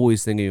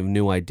always thinking of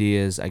new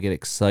ideas. I get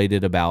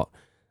excited about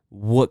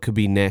what could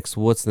be next.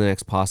 What's the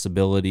next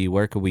possibility?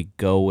 Where could we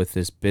go with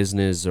this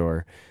business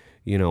or,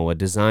 you know, a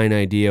design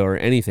idea or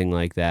anything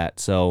like that.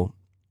 So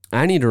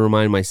I need to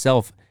remind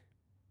myself,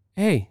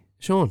 hey,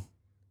 Sean,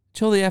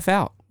 chill the F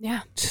out.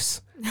 Yeah.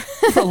 Just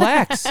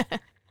relax.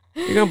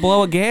 You're going to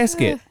blow a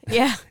gasket.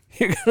 Yeah.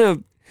 You're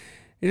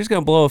just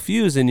going to blow a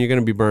fuse and you're going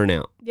to be burnt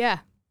out. Yeah.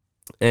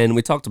 And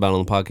we talked about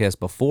on the podcast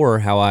before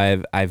how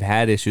I've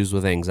had issues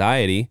with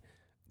anxiety.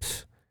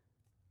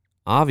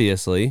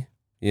 Obviously,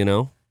 you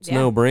know, it's Yeah.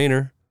 no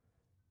brainer.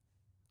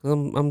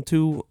 I'm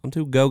too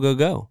go go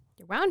go.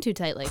 You're wound too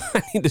tightly.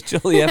 I need to chill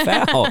the F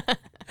out.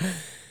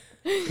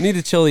 I need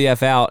to chill the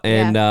F out,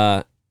 and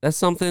that's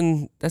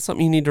something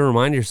you need to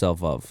remind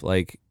yourself of.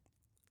 Like,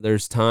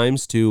 there's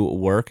times to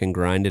work and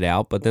grind it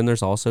out, but then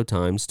there's also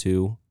times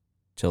to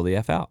chill the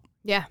F out.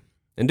 Yeah.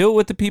 And do it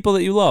with the people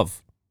that you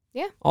love.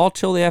 Yeah. All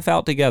chill the F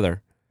out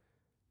together.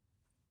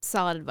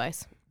 Solid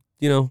advice.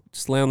 You know,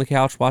 just lay on the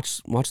couch,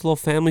 watch a little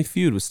Family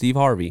Feud with Steve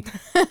Harvey.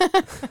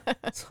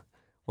 It's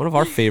one of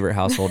our favorite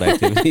household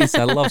activities.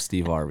 I love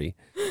Steve Harvey.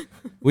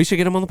 We should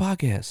get him on the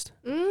podcast.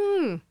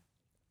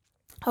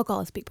 I'll call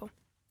us people.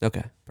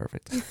 Okay,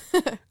 perfect.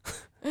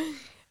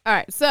 All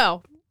right,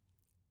 so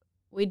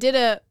we did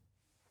a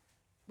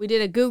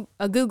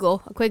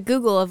quick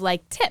Google of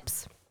like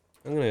tips.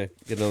 I'm gonna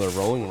get another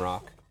Rolling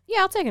Rock. Yeah,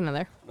 I'll take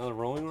another. Another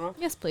Rolling Rock?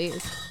 Yes,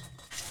 please.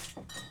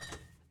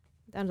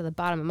 Down to the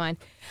bottom of mine.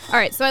 All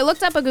right, so I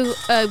looked up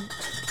I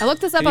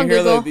looked this up on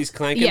Google. These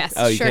clanking? Yes,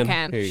 Oh, you sure can.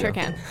 can. Here you Sure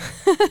go. can.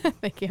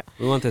 Thank you.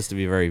 We want this to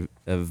be very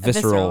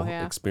visceral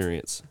yeah.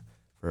 experience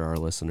for our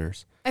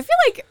listeners. I feel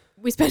like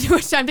we spend too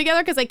much time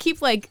together because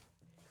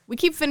we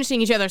keep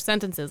finishing each other's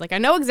sentences. Like I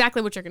know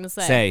exactly what you're gonna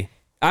say.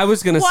 I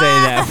was gonna say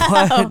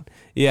that, but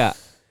yeah,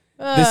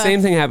 the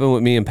same thing happened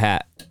with me and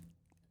Pat.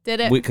 Did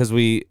it? Because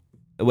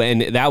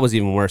and that was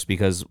even worse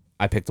because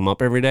I picked him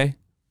up every day.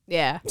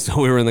 Yeah. So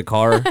we were in the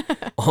car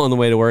on the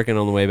way to work and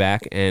on the way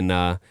back, and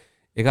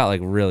it got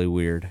like really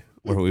weird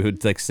where we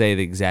would like say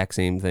the exact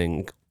same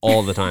thing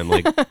all the time,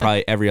 like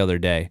probably every other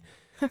day.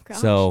 Oh, gosh.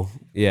 So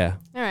yeah.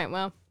 All right.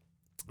 Well.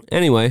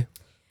 Anyway,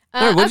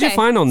 all right, what did you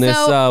find on this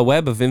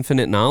web of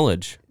infinite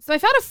knowledge? So I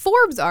found a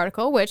Forbes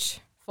article, which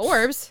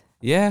Forbes,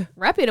 Yeah,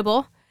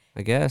 reputable.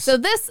 I guess. So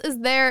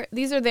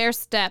these are their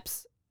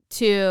steps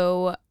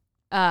to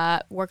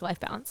work-life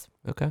balance.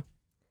 Okay.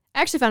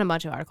 I actually found a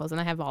bunch of articles,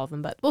 and I have all of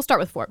them, but we'll start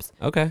with Forbes.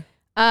 Okay.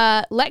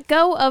 Let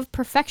go of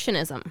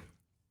perfectionism,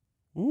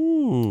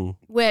 Ooh.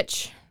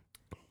 which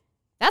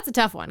that's a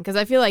tough one because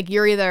I feel like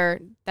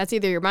that's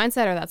either your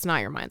mindset or that's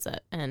not your mindset,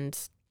 and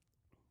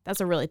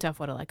that's a really tough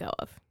one to let go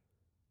of.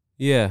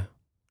 Yeah.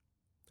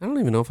 I don't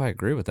even know if I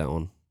agree with that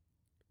one.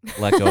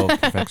 Let go of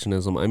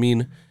perfectionism. I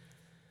mean,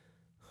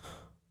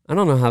 I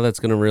don't know how that's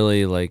going to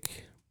really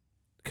like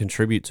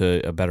contribute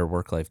to a better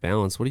work-life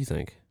balance. What do you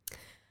think?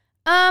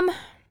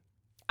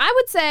 I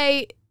would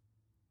say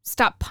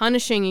stop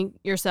punishing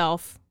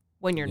yourself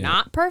when you're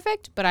not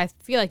perfect, but I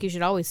feel like you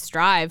should always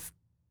strive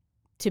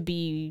to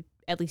be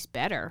at least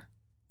better.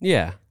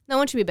 Yeah. No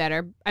one should be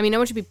better. I mean, no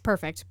one should be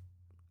perfect.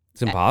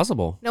 It's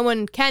impossible. No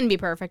one can be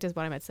perfect is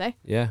what I meant to say.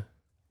 Yeah.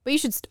 But you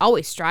should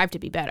always strive to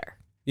be better.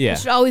 Yeah. It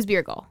should always be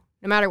your goal,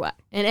 no matter what.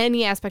 In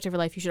any aspect of your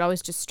life, you should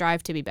always just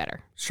strive to be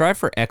better. Strive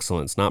for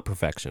excellence, not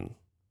perfection.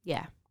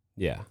 Yeah.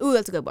 Yeah. Ooh,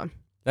 that's a good one.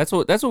 That's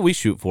what we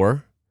shoot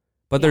for.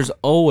 But Yeah. there's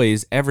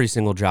always, every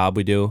single job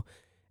we do,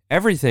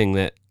 everything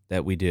that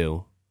we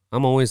do,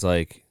 I'm always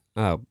like,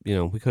 oh,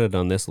 we could have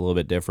done this a little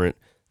bit different.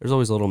 There's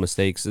always little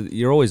mistakes.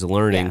 You're always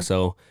learning,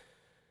 so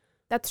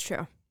That's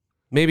true.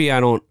 maybe I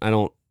don't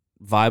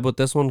vibe with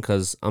this one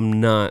because I'm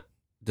not,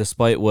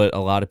 despite what a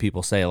lot of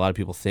people say, a lot of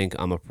people think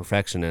I'm a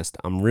perfectionist.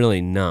 I'm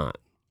really not.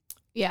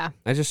 Yeah.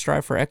 I just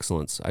strive for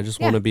excellence. I just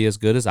want to be as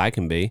good as I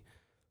can be.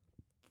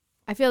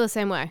 I feel the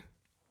same way.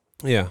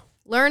 Yeah.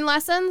 Learn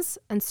lessons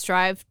and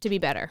strive to be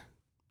better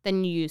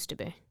than you used to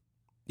be.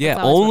 Yeah,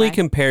 That's always only what I-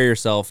 compare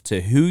yourself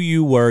to who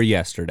you were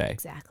yesterday.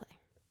 Exactly.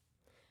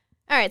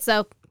 All right,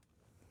 so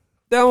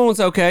That one was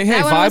okay. Hey,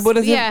 That one vibe was- with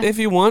it yeah. if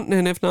you want,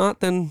 and if not,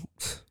 then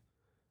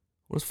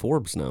what does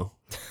Forbes know?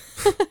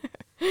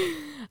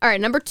 all right,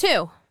 number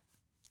 2,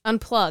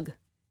 unplug.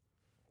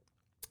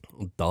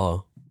 Duh.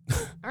 All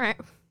right.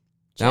 That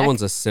Check.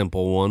 one's a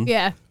simple one.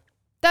 Yeah.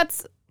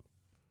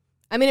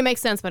 It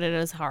makes sense, but it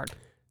is hard.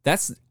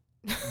 That's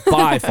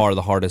by far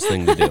the hardest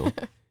thing to do.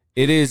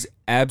 It is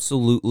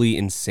absolutely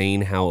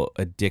insane how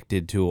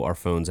addicted to our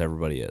phones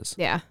everybody is.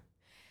 Yeah.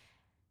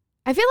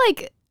 I feel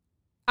like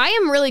I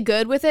am really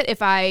good with it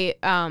if I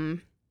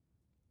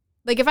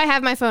if I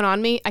have my phone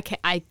on me,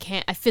 I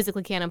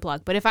physically can't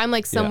unplug. But if I'm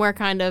like somewhere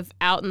kind of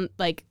out and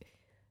like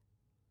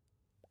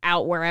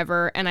out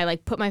wherever and I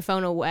like put my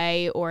phone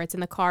away or it's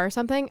in the car or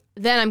something,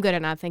 then I'm good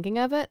at not thinking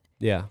of it.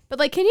 Yeah. But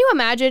like, can you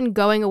imagine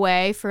going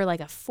away for like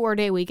a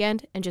 4-day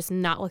weekend and just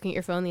not looking at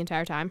your phone the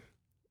entire time?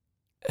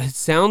 It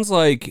sounds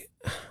like,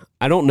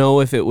 I don't know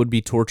if it would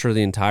be torture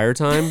the entire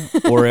time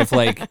or if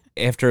like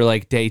after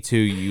like day 2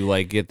 you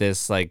like get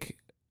this like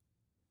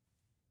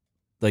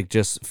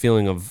just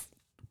feeling of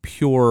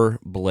pure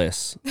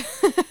bliss.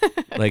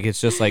 Like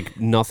it's just like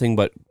nothing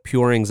but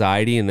pure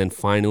anxiety, and then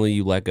finally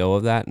you let go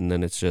of that and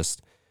then it's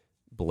just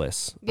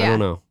bliss. Yeah. I don't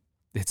know.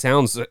 It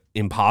sounds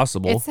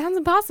impossible. It sounds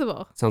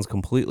impossible. It sounds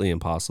completely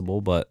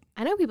impossible, but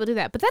I know people do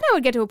that. But then I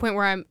would get to a point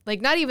where I'm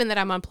like, not even that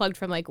I'm unplugged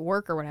from like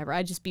work or whatever.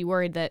 I'd just be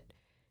worried that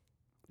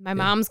my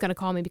mom's going to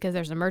call me because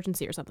there's an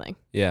emergency or something.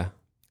 yeah.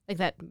 Like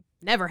that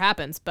never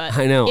happens. But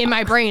I know. in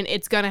my brain,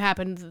 it's going to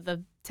happen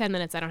the 10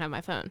 minutes I don't have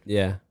my phone.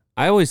 Yeah.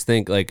 I always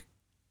think like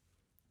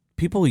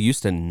people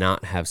used to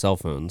not have cell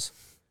phones,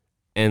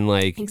 and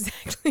like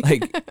Exactly.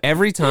 like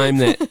every time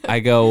that I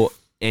go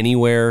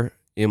anywhere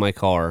in my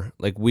car,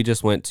 like we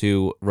just went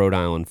to Rhode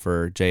Island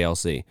for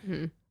JLC.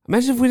 Mm-hmm.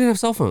 Imagine if we didn't have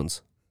cell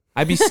phones.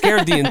 I'd be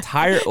scared the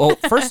entire. Well,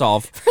 first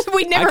off,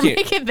 We'd never I can't-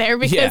 make it there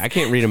because. yeah, I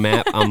can't read a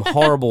map. I'm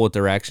horrible with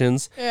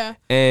directions, Yeah.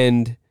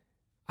 and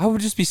I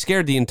would just be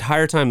scared the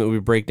entire time that we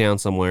would break down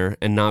somewhere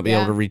and not be Yeah.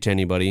 able to reach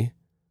anybody.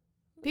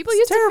 People It's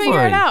used to figure it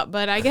terrifying. out,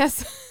 but I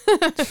guess.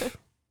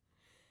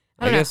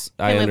 I don't know. guess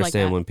I Can't live like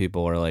understand that. when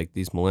people are like,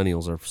 these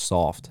millennials are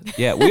soft.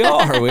 Yeah, we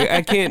are.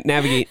 I can't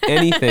navigate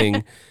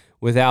anything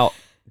without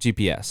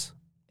GPS.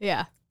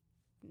 Yeah.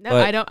 No,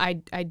 But- I don't.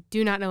 I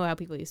do not know how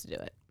people used to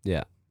do it.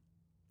 Yeah.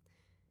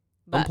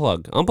 But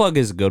Unplug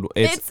is a good.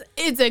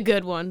 it's a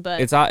good one, but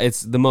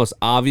It's the most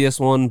obvious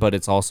one, but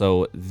it's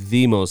also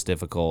the most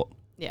difficult.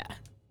 yeah.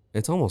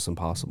 It's almost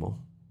impossible.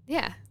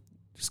 Yeah.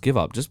 Just give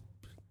up.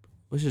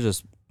 We should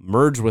just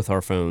merge with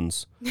our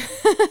phones,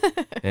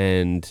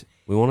 and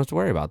we won't have to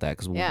worry about that.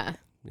 Yeah.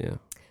 Yeah.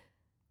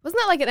 Wasn't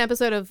that like an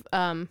episode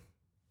of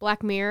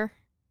Black Mirror?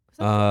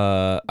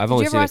 I've Did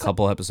only you ever seen a watch that?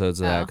 couple episodes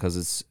of that Oh. because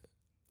it's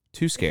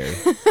too scary.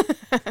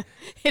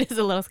 It is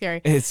a little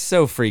scary. It's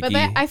so freaky.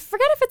 But I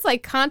forget if it's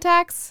like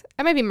contacts.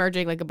 I might be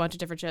merging like a bunch of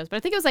different shows, but I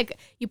think it was like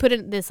you put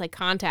in this like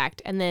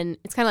contact, and then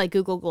it's kind of like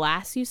Google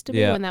Glass used to be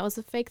Yeah. when that was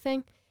a fake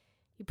thing.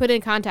 You put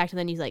in contact, and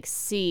then you like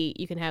see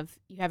you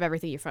have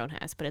everything your phone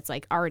has, but it's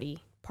like already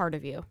part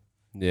of you,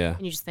 Yeah.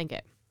 and you just think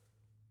it.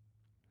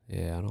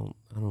 Yeah, I don't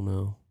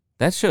know.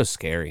 That show's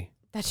scary.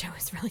 That show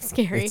is really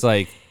scary. It's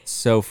like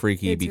so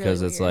freaky It's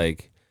because really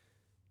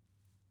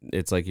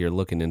it's like you're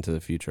looking into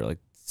the future. Like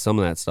some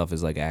of that stuff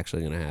is like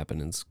actually going to happen,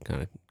 and it's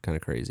kind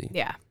of crazy.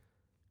 yeah.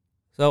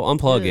 So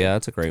unplug, Ugh. yeah,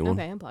 that's a great one.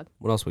 Okay, unplug.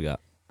 What else we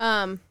got?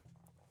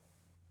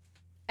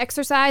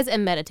 Exercise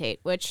and meditate,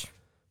 which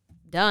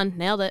done,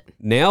 nailed it.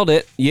 Nailed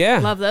it. Yeah.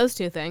 Love those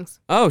two things.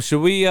 Oh, should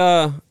we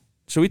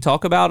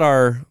talk about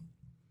our,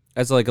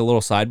 as like a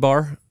little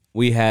sidebar?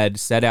 We had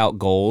set out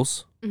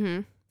goals.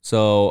 Mm-hmm.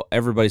 So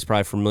everybody's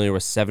probably familiar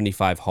with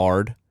 75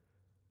 hard.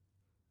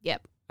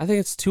 Yep. I think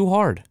it's too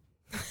hard.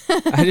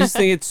 I just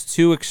think it's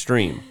too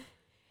extreme.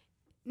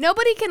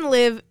 Nobody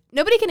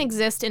can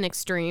exist in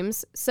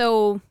extremes.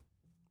 So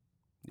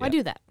why Yeah.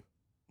 do that?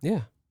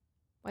 Yeah.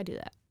 Why do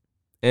that?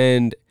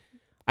 And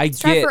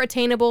Strive for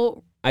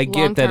attainable. I get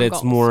that long-term it's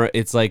goals. more,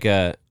 it's like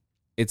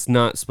it's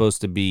not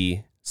supposed to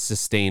be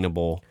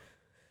sustainable.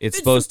 It's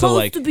supposed to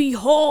like, be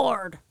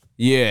hard.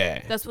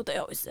 yeah. That's what they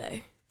always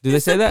say. Do they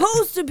say that?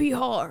 Supposed to be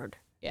hard.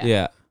 Yeah.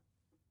 Yeah.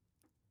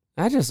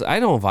 I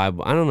don't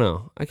vibe. I don't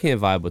know. I can't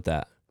vibe with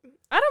that.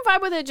 I don't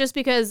vibe with it just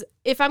because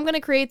if I'm going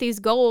to create these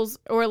goals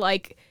or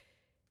like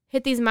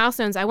hit these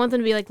milestones, I want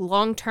them to be like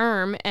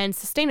long-term and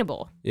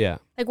sustainable. Yeah.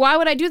 Like, why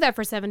would I do that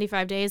for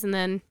 75 days and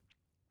then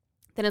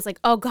it's like,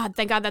 oh God,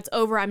 thank God that's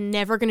over. I'm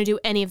never going to do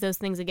any of those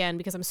things again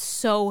because I'm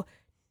so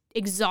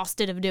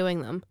exhausted of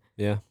doing them.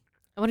 Yeah.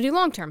 I want to do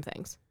long-term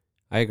things.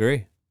 I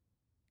agree.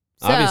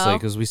 So, obviously,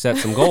 because we set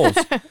some goals.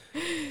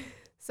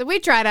 So we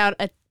tried out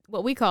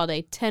what we called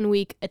a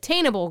 10-week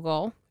attainable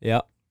goal.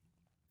 Yep.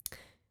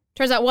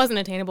 Turns out it wasn't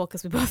attainable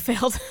because we both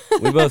failed.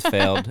 We both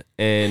failed,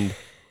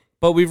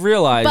 but we've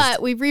realized.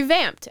 But we've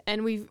revamped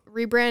and we've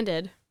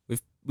rebranded.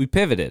 We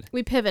pivoted.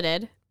 We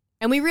pivoted,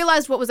 and we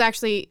realized what was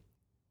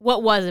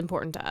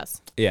important to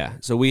us. Yeah.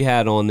 So we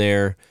had on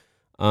there.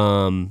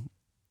 Initially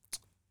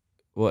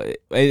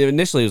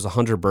it was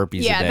 100 burpees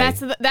a day. Yeah,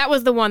 that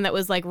was the one that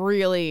was like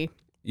really.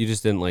 You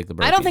just didn't like the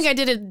burpees. I don't think I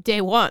did it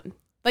day one.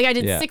 Like I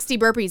did 60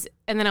 burpees,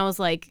 and then I was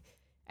like,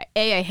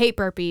 I hate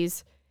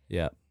burpees.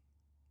 Yeah.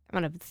 I'm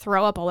gonna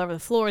throw up all over the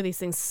floor. These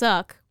things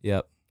suck.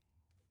 Yep.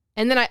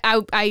 And then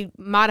I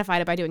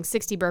modified it by doing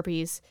 60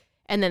 burpees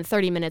and then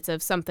 30 minutes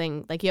of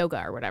something like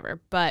yoga or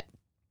whatever. And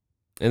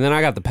then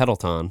I got the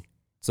Peloton.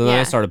 So then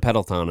I started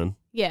Pelotoning.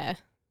 Yeah.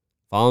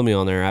 Follow me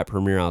on there at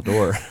Premier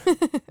Outdoor.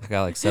 I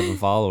got like 7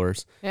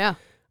 followers. Yeah.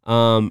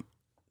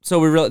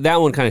 So that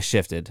one kind of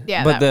shifted.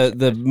 Yeah. But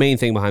the main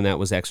thing behind that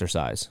was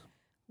exercise.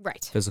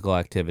 Right. Physical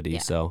activity. Yeah.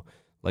 So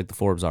like the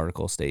Forbes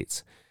article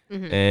states.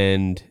 Mm-hmm.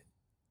 And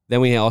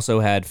then we also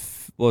had,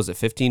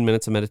 15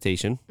 minutes of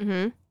meditation.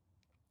 Mm-hmm.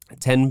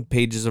 10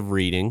 pages of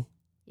reading.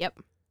 Yep.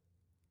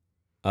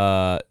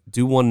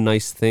 Do one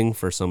nice thing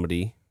for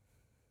somebody.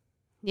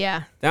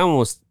 Yeah. That one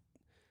was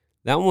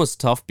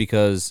tough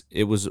because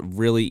it was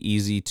really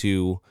easy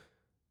to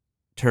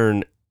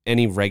turn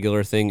any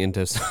regular thing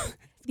into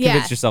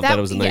convince yourself that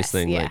it was a nice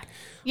thing. Yeah. Like,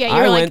 yeah,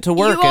 I went to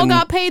work you all and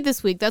got paid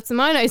this week. That's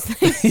my nice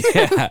thing.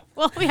 Yeah.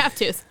 Well, we have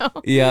to. So.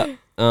 Yeah.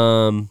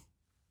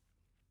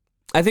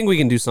 I think we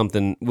can do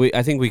something.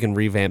 I think we can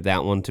revamp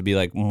that one to be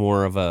like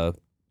more of a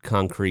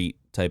concrete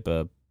type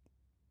of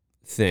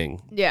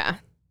thing. Yeah.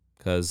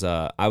 Because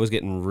I was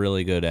getting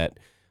really good at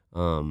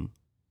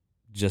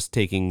just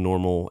taking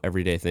normal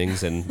everyday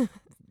things and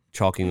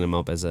chalking them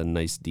up as a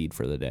nice deed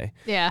for the day.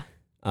 Yeah.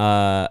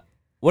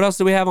 What else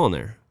do we have on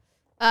there?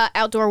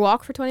 Outdoor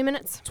walk for 20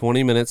 minutes.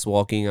 20 minutes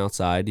walking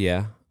outside,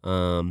 yeah. We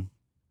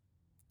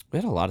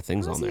had a lot of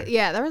things on there.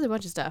 Yeah, there was a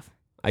bunch of stuff.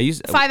 I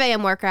used 5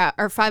 a.m. workout,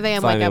 or 5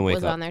 a.m. wake up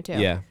was on there too.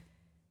 Yeah.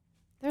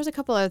 There's a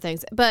couple other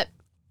things, but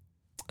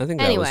I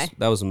think anyway,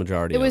 that was the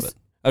majority of it.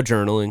 Oh,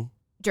 journaling.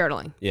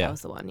 Journaling. Yeah. That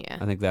was the one, yeah.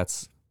 I think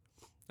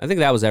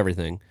that was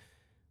everything.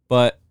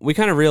 But we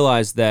kind of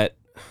realized that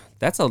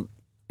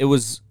it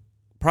was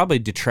probably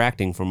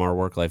detracting from our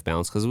work-life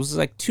balance because it was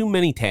like too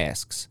many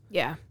tasks.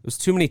 Yeah. It was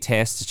too many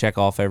tasks to check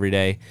off every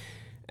day.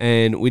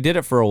 And we did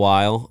it for a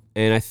while,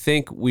 and I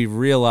think we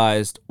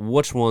realized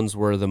which ones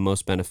were the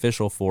most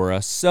beneficial for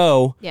us.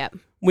 So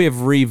we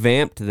have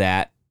revamped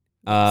that.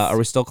 Are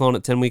we still calling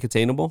it 10-week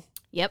attainable?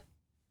 Yep.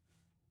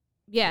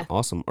 Yeah.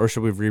 Awesome. Or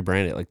should we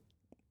rebrand it like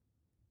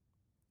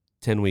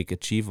 10-week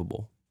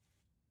achievable?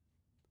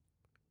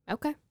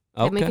 Okay.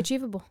 10-week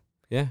achievable.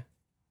 Yeah.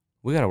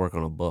 We got to work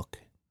on a book.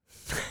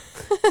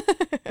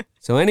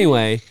 So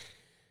anyway,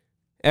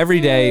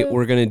 every day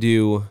we're going to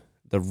do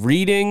the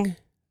reading,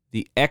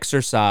 the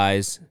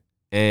exercise,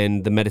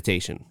 and the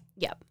meditation.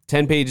 Yep.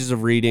 10 pages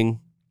of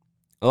reading.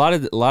 A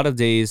lot of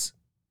days,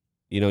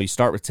 you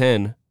start with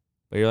 10,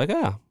 but you're like,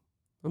 I'm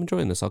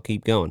enjoying this. I'll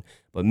keep going.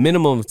 But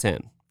minimum of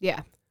 10.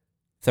 Yeah.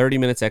 30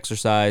 minutes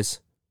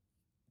exercise.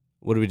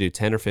 What do we do?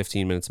 10 or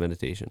 15 minutes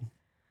meditation?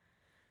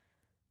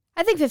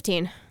 I think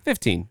 15.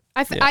 15.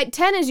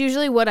 10 is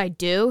usually what I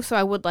do, so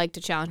I would like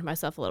to challenge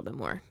myself a little bit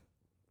more.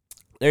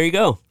 There you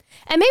go.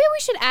 And maybe we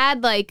should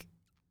add, like,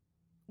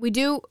 we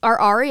do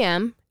our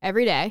REM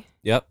every day.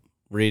 Yep.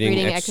 Reading,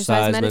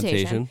 exercise,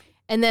 meditation.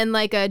 And then,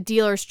 like, a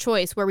dealer's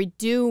choice where we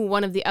do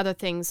one of the other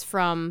things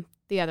from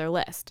the other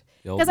list.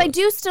 Because I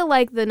do still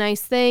like the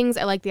nice things.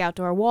 I like the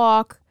outdoor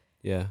walk.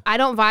 Yeah. I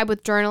don't vibe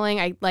with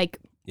journaling.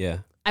 Yeah.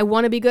 I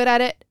want to be good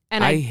at it.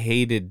 And I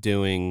hated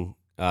doing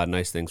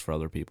nice things for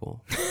other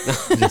people. No,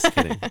 I'm just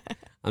kidding.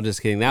 I'm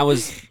just kidding. That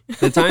was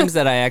the times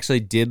that I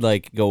actually did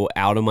like go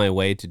out of my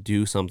way to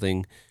do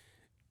something,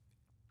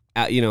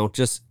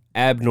 just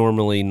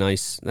abnormally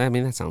nice. I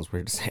mean, that sounds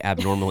weird to say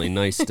abnormally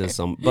nice to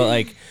some, but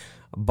like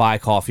buy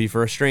coffee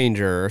for a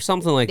stranger or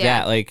something like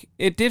that. Like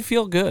it did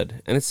feel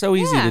good and it's so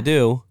easy to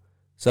do.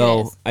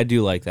 So I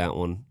do like that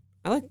one.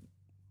 I like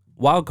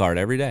wild card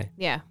every day.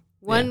 Yeah.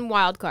 One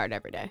wild card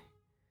every day.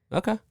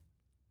 Okay.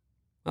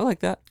 I like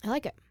that. I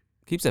like it.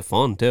 Keeps it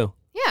fun too.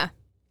 Yeah.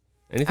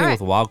 Anything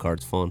with a wild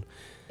card's fun.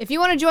 If you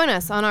want to join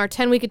us on our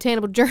 10-week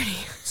attainable journey,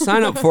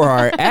 sign up for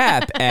our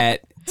app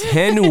at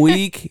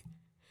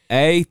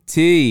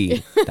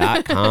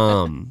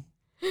 10weekat.com.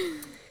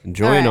 And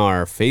join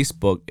our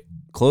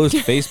closed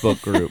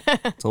Facebook group.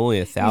 It's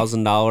only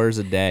 $1,000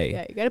 a day.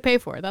 Yeah, you got to pay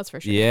for it. That's for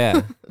sure.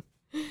 Yeah.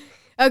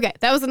 Okay,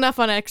 that was enough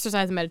on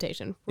exercise and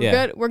meditation. We're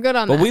good. We're good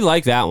on that. But we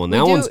like that one.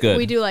 That one's good.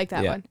 We do like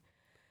that one.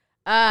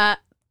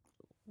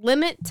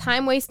 limit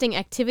time-wasting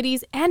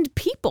activities and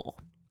people.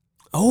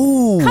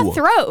 Oh.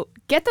 Cutthroat.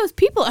 Get those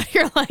people out of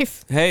your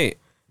life. Hey,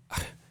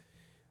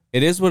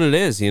 it is what it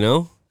is, you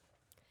know?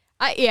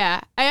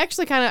 I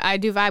actually I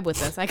do vibe with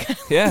this. I kind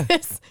of Yeah. like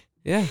this.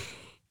 Yeah.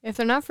 If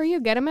they're not for you,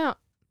 get them out.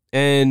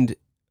 And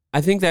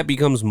I think that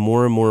becomes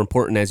more and more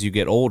important as you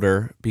get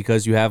older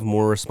because you have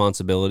more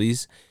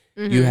responsibilities.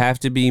 Mm-hmm. You have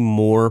to be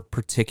more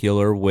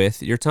particular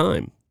with your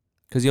time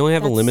because you only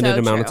have a That's limited so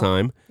amount of true.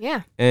 time.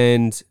 Yeah.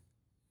 And,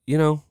 you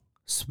know,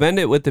 spend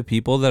it with the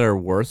people that are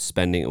worth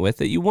spending it with,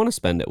 that you want to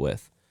spend it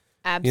with.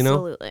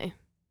 Absolutely.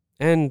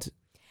 You know?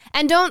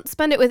 And don't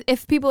spend it with,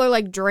 if people are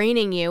like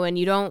draining you and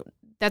you don't,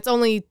 that's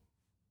only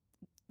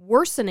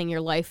worsening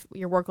your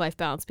work-life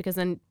balance, because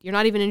then you're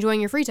not even enjoying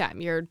your free time.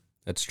 You're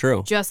That's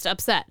true. just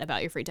upset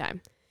about your free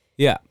time.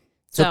 Yeah.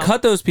 So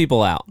cut those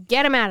people out.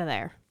 Get them out of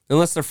there.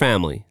 Unless they're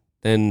family,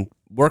 then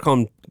work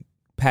on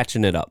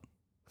patching it up.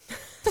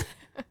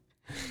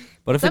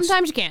 But if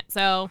Sometimes you can't,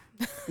 so.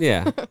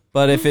 Yeah.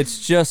 But if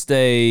it's just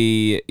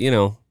sometimes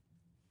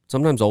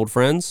old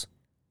friends,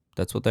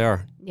 that's what they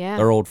are. Yeah.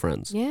 They're old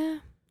friends. Yeah,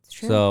 it's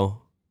true.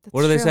 So That's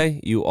what do they true. say?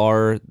 You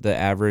are the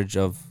average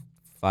of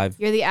 5.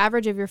 You're the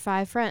average of your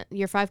 5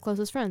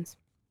 closest friends.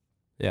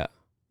 Yeah.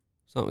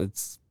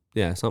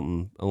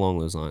 Something along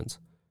those lines.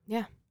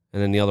 Yeah.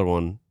 And then the other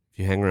one, if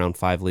you hang around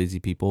 5 lazy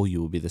people,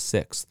 you will be the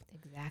 6th.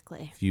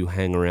 Exactly. If you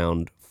hang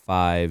around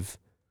 5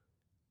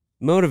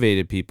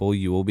 motivated people,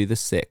 you will be the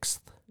 6th.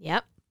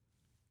 Yep.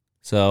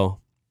 So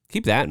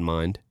keep that in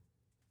mind.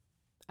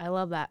 I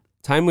love that.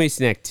 Time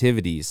wasting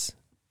activities.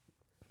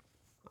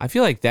 I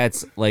feel like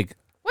that's like,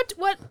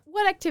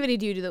 What activity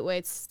do you do that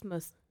wastes the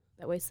most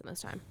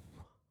time?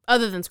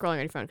 Other than scrolling on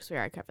your phone, because we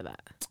already covered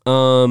that.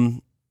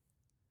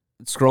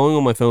 scrolling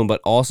on my phone,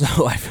 but also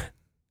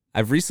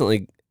I've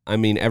recently,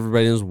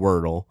 everybody knows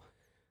Wordle.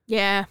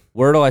 Yeah.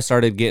 Wordle I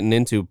started getting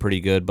into pretty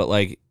good, but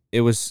like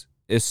it's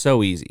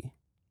so easy.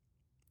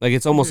 Like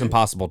it's almost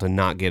impossible to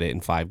not get it in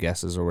 5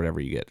 guesses or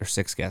whatever you get, or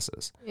 6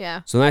 guesses.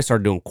 Yeah. So then I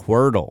started doing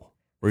Quirtle,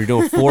 where you're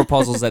doing 4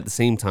 puzzles at the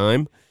same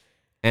time,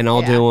 and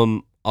I'll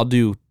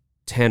do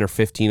 10 or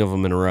 15 of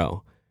them in a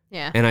row.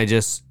 Yeah. And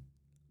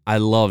I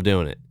love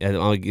doing it.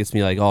 It gets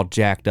me like all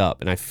jacked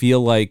up, and I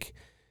feel like,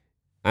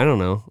 I don't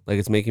know, like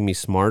it's making me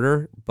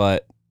smarter,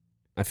 but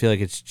I feel like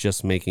it's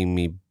just making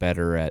me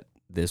better at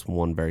this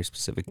one very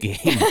specific game.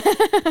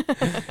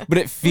 But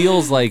it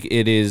feels like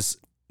it is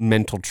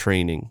mental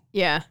training.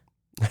 Yeah.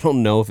 I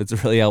don't know if it's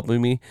really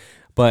helping me,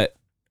 but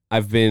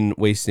I've been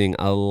wasting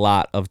a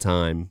lot of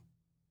time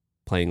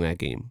playing that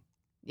game.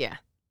 Yeah.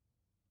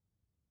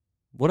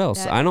 What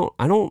else? I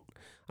don't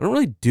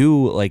really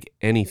do like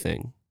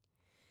anything.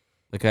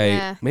 Like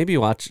maybe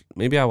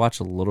I watch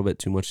a little bit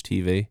too much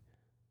TV.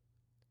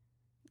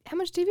 How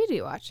much TV do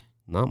you watch?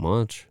 Not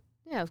much.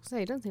 Yeah, I was gonna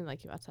say, it doesn't seem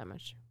like you watch that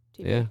much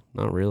TV. Yeah,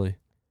 not really.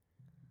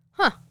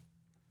 Huh.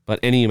 But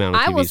any amount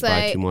of I TV will is probably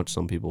say- too much,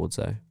 some people would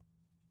say.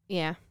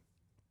 Yeah.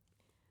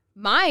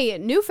 My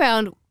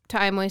newfound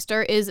time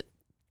waster is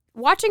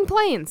watching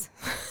planes.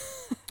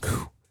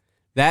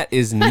 That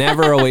is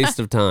never a waste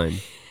of time.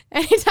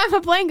 Anytime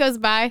a plane goes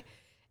by,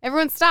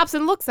 everyone stops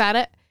and looks at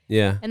it.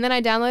 Yeah. And then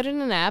I downloaded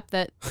an app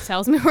that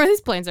tells me where these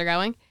planes are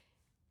going.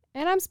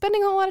 And I'm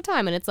spending a whole lot of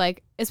time. And it's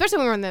like, especially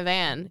when we're in the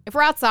van. If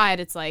we're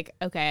outside, it's like,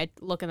 okay, I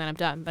look and then I'm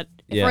done. But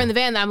if we're in the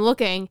van, I'm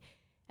looking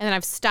and then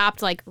I've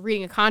stopped like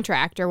reading a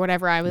contract or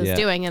whatever I was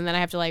doing. And then I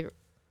have to like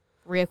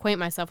reacquaint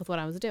myself with what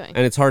I was doing.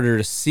 And it's harder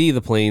to see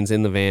the planes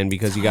in the van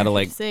because you got to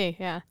like, see,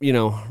 yeah.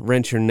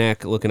 Wrench your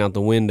neck looking out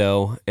the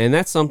window. And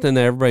that's something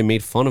that everybody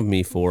made fun of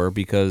me for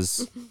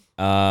because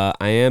I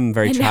am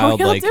very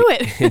childlike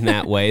in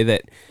that way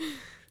that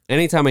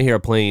anytime I hear a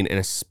plane and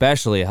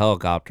especially a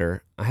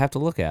helicopter, I have to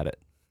look at it.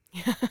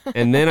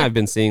 And then I've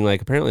been seeing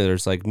like, apparently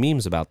there's like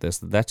memes about this.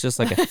 That's just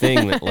like a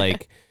thing that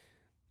like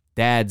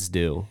dads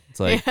do. It's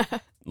like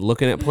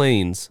looking at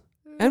planes.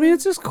 I mean,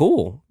 it's just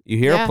cool. You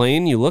hear a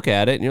plane, you look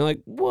at it, and you're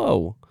like,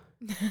 whoa,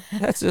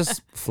 that's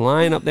just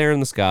flying up there in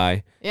the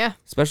sky. Yeah.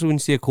 Especially when you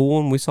see a cool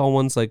one. We saw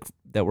ones like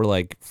that were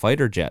like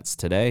fighter jets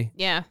today.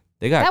 Yeah.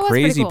 They got That was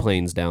pretty crazy cool.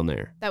 planes down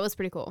there. That was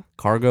pretty cool.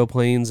 Cargo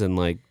planes and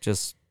like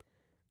just,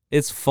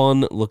 it's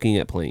fun looking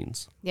at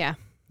planes. Yeah.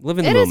 Live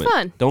in the It moment. is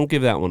fun. Don't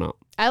give that one up.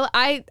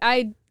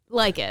 I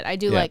like it. I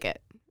do like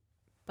it.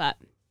 But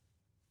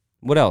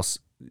What else?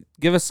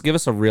 Give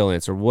us a real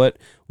answer.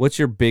 What's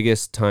your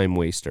biggest time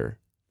waster?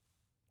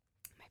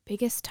 my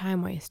biggest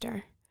time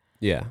waster.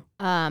 Yeah.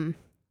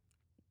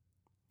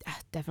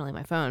 Definitely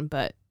my phone,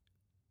 but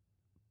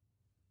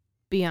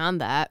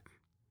beyond that,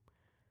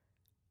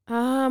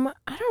 I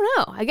don't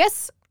know. I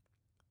guess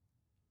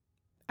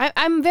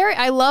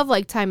I love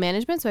like time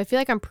management, so I feel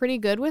like I'm pretty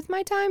good with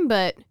my time,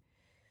 but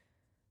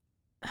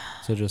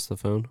So just the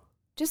phone?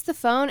 just the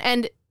phone,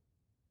 and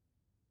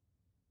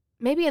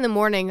maybe in the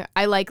morning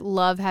I like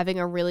love having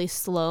a really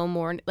slow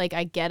morning. Like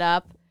I get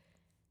up,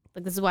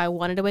 like this is why I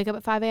wanted to wake up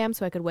at 5 a.m.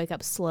 so I could wake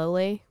up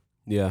slowly.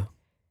 Yeah.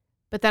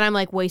 But then I'm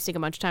like wasting a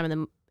bunch of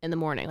time in the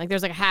morning. Like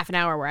there's like a half an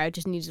hour where I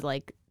just need to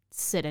like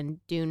sit and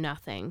do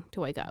nothing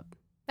to wake up.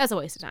 That's a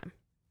waste of time.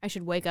 I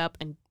should wake up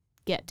and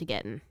get to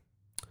getting.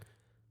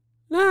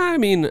 Nah, I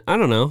mean, I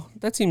don't know.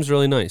 That seems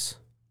really nice.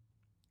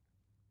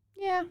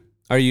 Yeah.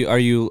 Are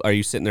you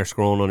sitting there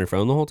scrolling on your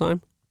phone the whole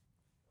time?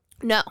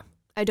 No,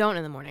 I don't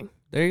in the morning.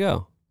 There you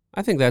go.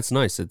 I think that's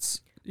nice.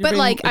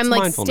 I'm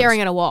like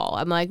staring at a wall.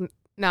 I'm like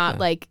not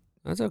like.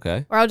 That's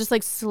okay. Or I'll just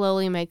like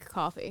slowly make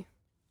coffee.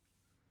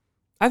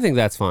 I think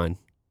that's fine.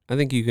 I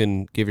think you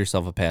can give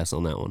yourself a pass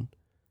on that one.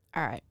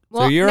 All right.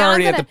 Well, so you're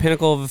already at the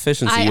pinnacle of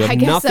efficiency. You have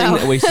nothing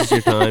that wastes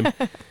your time.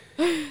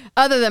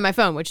 Other than my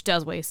phone, which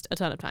does waste a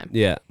ton of time.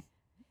 Yeah.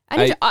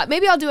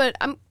 Maybe I'll do it.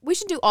 We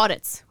should do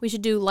audits. We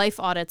should do life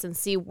audits and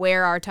see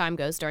where our time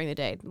goes during the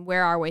day,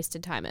 where our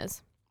wasted time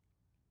is.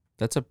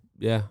 That's a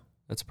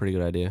pretty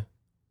good idea.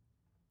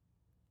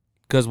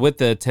 Because with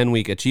the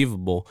 10-week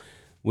achievable,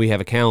 we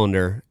have a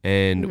calendar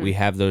and we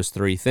have those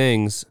 3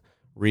 things: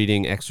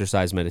 reading,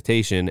 exercise,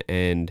 meditation,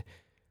 and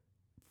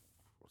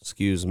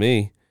excuse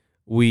me,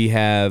 we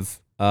have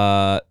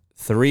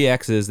 3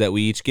 X's that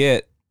we each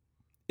get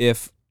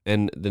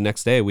and the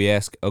next day we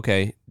ask,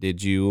 okay,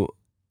 did you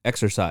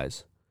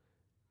exercise?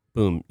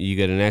 Boom, you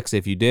get an X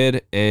if you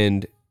did,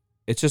 and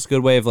it's just a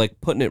good way of like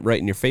putting it right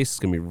in your face. It's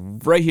gonna be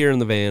right here in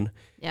the van,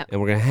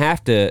 and we're gonna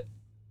have to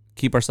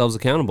keep ourselves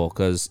accountable,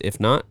 because if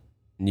not,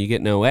 and you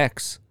get no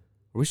X,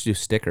 we should do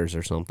stickers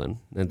or something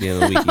at the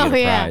end of the week. You get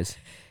a prize,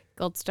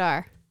 gold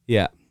star.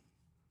 Yeah.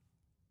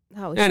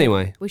 Oh,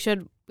 we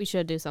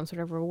should do some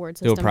sort of reward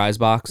system. Do a prize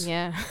box.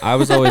 Yeah. I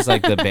was always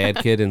like the bad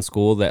kid in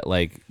school that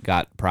like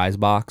got prize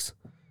box.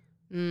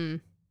 You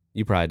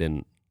probably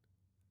didn't.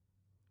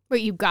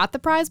 Wait, you got the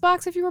prize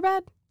box if you were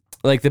bad?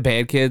 Like the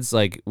bad kids,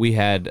 like we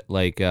had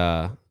like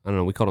I don't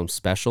know, we called them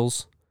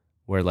specials,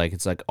 where like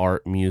it's like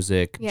art,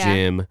 music,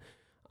 gym.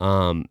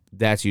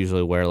 That's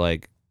usually where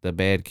like the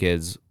bad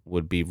kids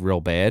would be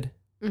real bad,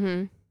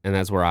 and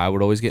that's where I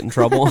would always get in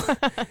trouble.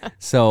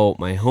 So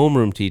my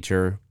homeroom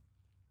teacher,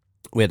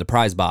 we had the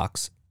prize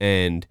box,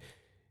 and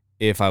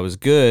if I was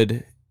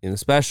good in the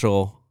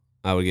special,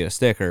 I would get a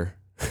sticker.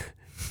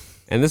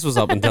 And this was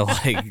up until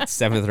like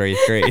 7th or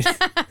 8th grade.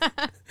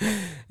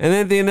 And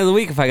then at the end of the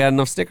week, if I got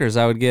enough stickers,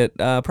 I would get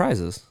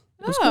prizes.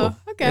 It was cool.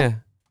 Okay.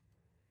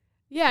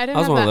 Yeah, I didn't. I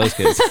was one of those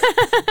kids.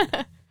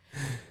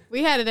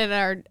 We had it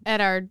at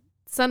our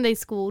Sunday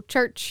school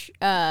church,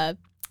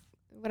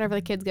 whatever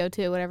the kids go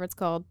to, whatever it's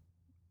called,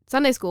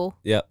 Sunday school.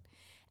 Yep.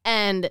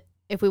 And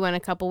if we went a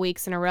couple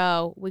weeks in a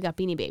row, we got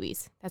Beanie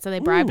Babies. That's how they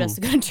bribed us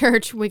to go to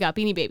church. We got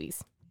Beanie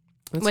Babies,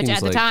 which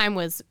at the time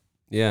was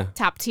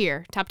top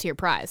tier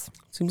prize.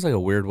 Seems like a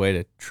weird way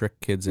to trick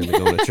kids into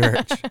going to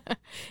church.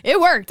 It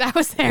worked. I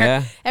was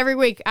there every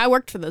week. I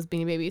worked for those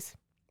Beanie Babies.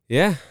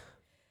 Yeah.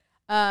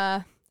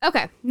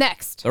 Okay,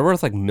 next. They're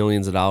worth like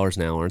millions of dollars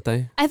now, aren't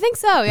they? I think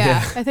so,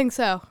 yeah. I think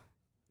so.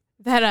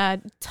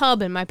 That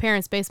tub in my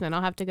parents' basement,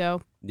 I'll have to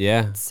go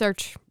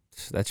search.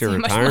 That's your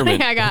retirement.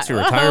 That's your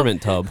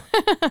retirement tub.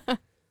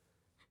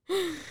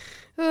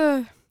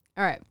 All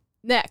right,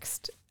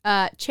 next.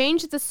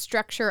 Change the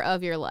structure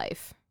of your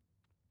life.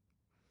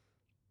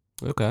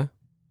 Okay.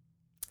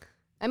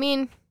 I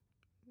mean,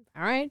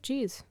 all right,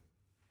 geez.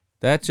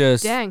 That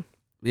just... Dang.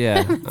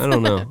 Yeah, I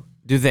don't know.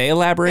 Do they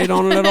elaborate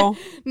on it at all?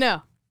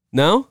 No.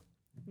 No?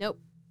 Nope.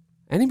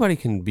 Anybody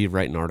can be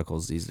writing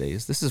articles these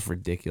days. This is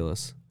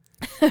ridiculous.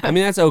 I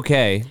mean, that's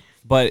okay,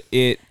 but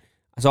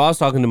so I was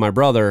talking to my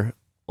brother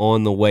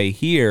on the way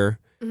here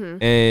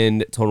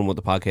and told him what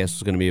the podcast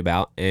was going to be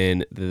about,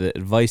 and the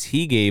advice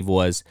he gave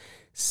was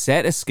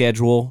set a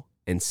schedule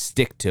and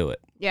stick to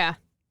it. Yeah.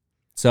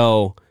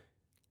 So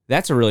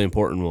that's a really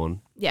important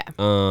one. Yeah.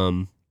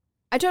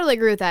 I totally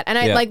agree with that. And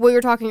I like we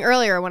were talking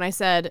earlier when I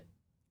said,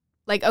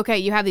 like, okay,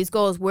 you have these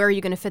goals. Where are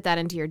you going to fit that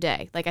into your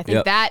day? Like, I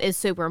think that is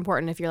super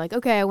important. If you're like,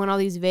 okay, I want all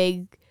these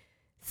vague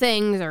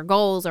things or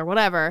goals or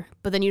whatever,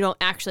 but then you don't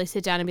actually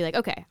sit down and be like,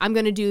 okay, I'm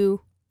going to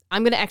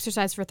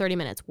exercise for 30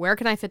 minutes. Where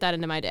can I fit that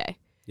into my day?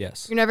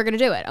 Yes. You're never going to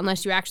do it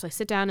unless you actually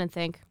sit down and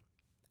think,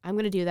 I'm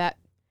going to do that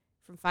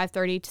from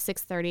 5:30 to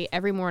 6:30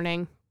 every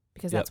morning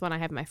because that's when I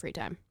have my free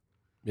time.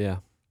 Yeah.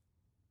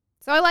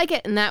 So I like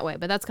it in that way,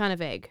 but that's kind of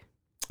vague.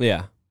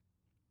 Yeah.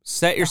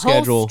 Set your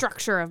schedule. The whole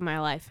structure of my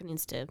life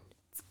needs to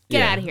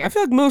get out of here. I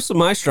feel like most of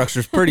my structure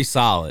is pretty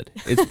solid.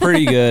 It's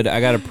pretty good.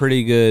 I got a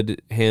pretty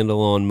good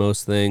handle on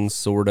most things,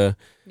 sort of.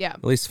 Yeah.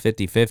 At least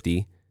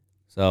 50-50.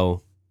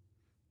 So,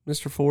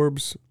 Mr.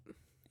 Forbes,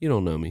 you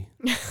don't know me.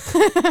 Get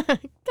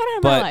out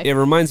of my life. It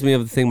reminds me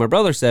of the thing my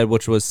brother said,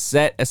 which was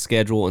set a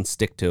schedule and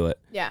stick to it.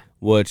 Yeah.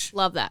 Which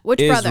love that. Which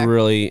brother?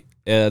 Really,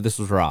 this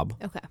was Rob.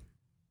 Okay.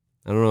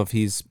 I don't know if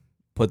he's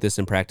put this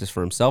in practice for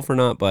himself or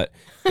not, but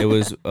it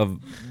was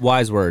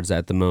wise words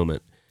at the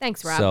moment.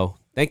 Thanks, Rob. So,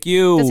 thank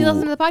you. Does he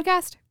listen to the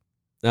podcast?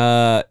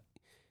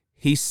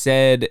 He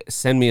said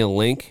send me a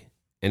link,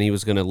 and he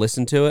was going to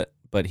listen to it,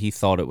 but he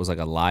thought it was like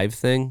a live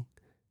thing.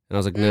 And I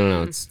was like,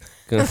 no, it's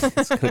gonna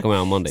come out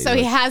on Monday. So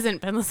he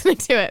hasn't been listening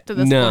to it to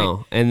this point.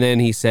 No. And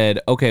then he said,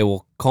 okay,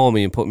 well, call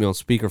me and put me on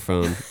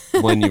speakerphone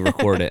when you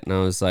record it. And I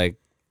was like,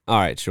 all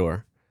right,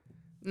 sure.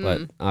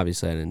 But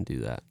obviously I didn't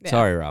do that. Yeah.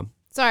 Sorry, Rob.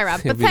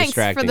 But thanks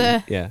for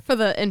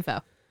the info.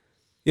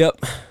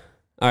 Yep.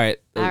 All right.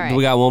 All right. Do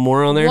we got one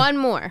more on there? One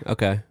more.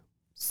 Okay.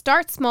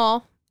 Start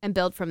small and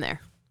build from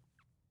there.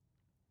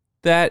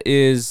 That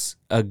is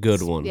a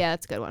good one. Yeah,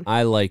 that's a good one.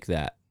 I like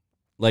that.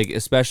 Like,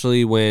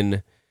 especially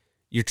when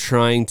you're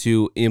trying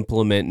to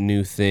implement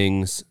new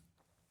things.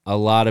 A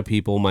lot of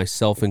people,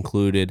 myself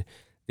included,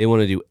 they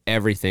want to do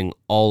everything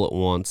all at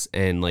once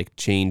and like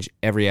change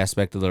every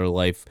aspect of their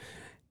life.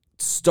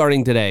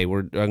 Starting today,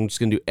 I'm just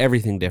going to do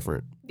everything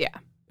different. Yeah.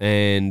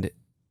 And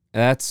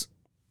that's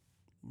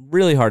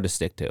really hard to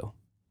stick to.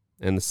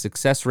 And the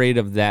success rate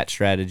of that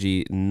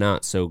strategy,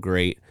 not so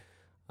great.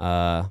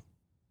 So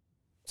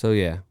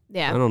yeah.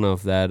 Yeah. I don't know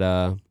if that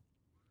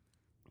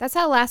That's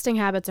how lasting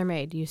habits are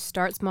made. You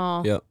start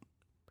small. Yep.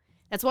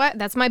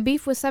 That's my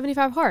beef with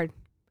 75 hard.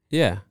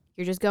 Yeah.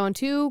 You're just going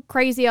too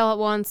crazy all at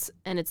once,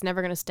 and it's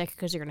never going to stick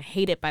because you're going to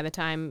hate it by the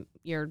time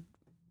you're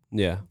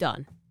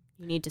done.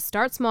 You need to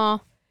start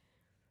small.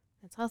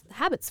 That's how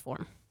habits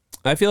form.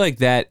 I feel like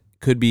that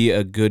could be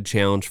a good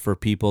challenge for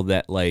people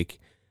that like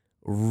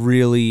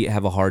really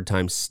have a hard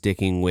time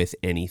sticking with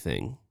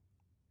anything.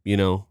 You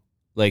know,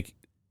 like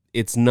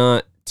it's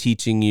not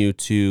teaching you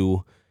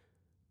to,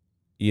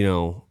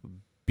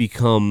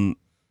 become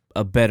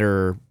a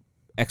better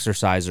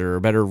exerciser or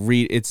better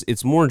read.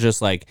 It's more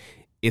just like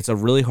it's a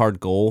really hard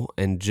goal,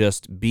 and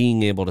just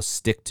being able to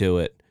stick to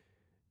it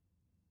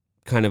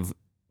kind of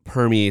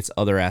permeates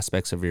other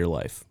aspects of your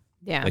life.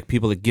 Yeah. Like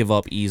people that give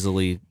up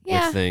easily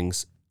with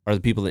things are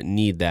the people that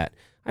need that.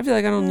 I feel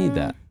like I don't need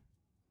that.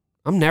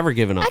 I'm never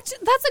giving up. Actually,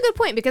 that's a good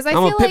point because I'm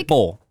a feel pit like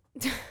bull.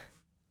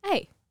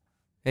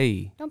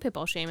 Hey, don't pit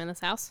bull shame in this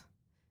house.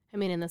 I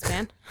mean, in this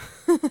van.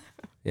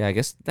 Yeah, I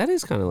guess that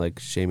is kind of like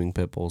shaming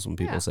pit bulls when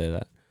people say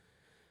that.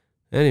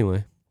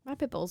 Anyway. My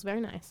pit bull's very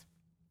nice.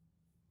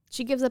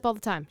 She gives up all the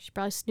time. She's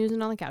probably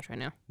snoozing on the couch right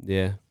now.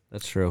 Yeah,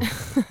 that's true.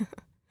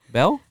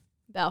 Belle?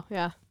 Belle,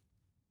 yeah.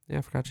 Yeah,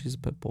 I forgot she's a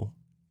pit bull.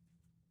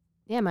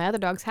 Yeah, my other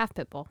dog's half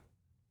pit bull.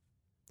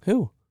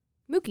 Who?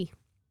 Mookie.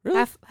 Really?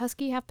 Half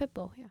husky, half pit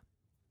bull, yeah.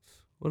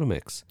 What a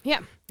mix. Yeah.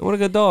 What a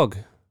good dog.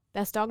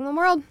 Best dog in the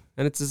world.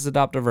 And it's his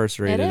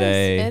adoptiversary It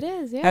today. It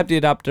is, yeah. Happy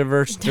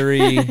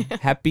adoptiversary.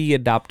 Happy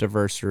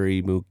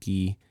adoptiversary,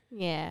 Mookie.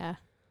 Yeah.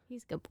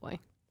 He's a good boy.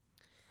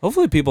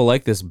 Hopefully people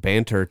like this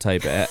banter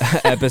type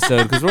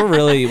episode because we're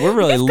really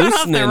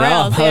loosening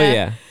rails, up.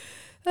 yeah.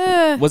 Oh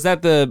yeah. Was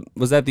that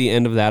the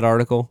end of that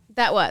article?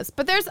 That was.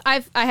 But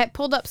I had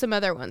pulled up some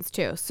other ones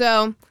too.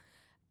 So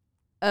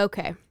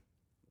okay.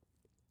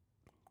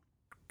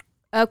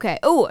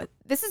 Oh,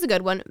 this is a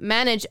good one.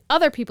 Manage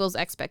other people's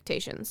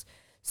expectations.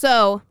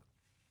 So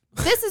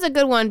this is a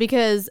good one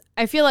because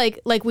I feel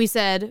like we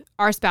said,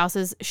 our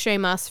spouses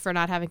shame us for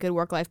not having good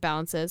work-life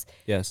balances.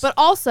 Yes. But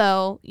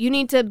also, you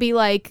need to be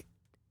like,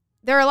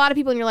 there are a lot of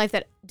people in your life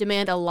that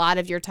demand a lot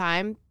of your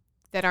time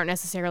that aren't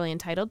necessarily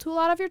entitled to a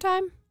lot of your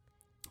time.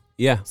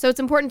 Yeah. So it's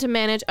important to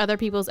manage other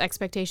people's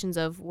expectations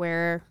of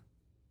where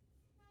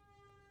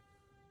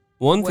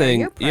thing,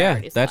 your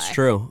priorities that's lie.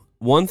 true.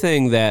 One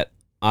thing that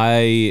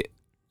I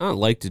don't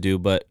like to do,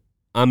 but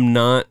I'm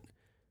not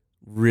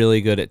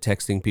really good at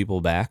texting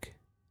people back.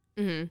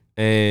 Mm-hmm.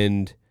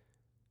 And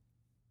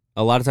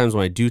a lot of times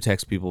when I do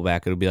text people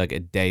back, it'll be like a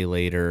day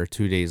later or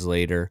 2 days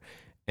later.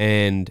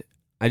 And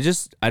I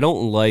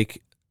don't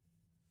like,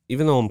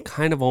 even though I'm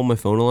kind of on my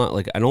phone a lot,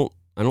 like I don't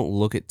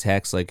look at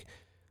text. Like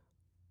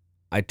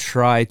I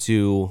try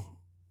to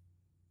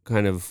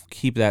kind of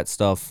keep that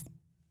stuff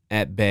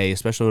at bay,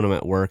 especially when I'm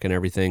at work and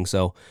everything.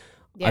 So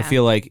I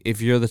feel like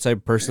if you're the type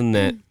of person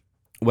that,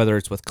 whether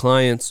it's with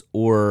clients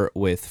or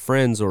with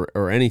friends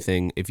or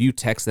anything, if you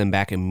text them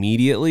back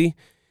immediately,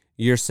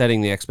 you're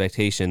setting the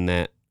expectation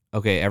that,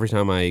 okay, every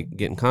time I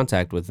get in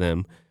contact with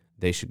them,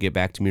 they should get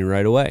back to me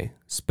right away,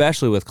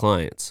 especially with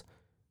clients.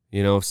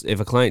 You know, if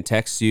a client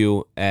texts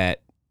you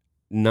at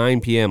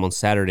 9 p.m. on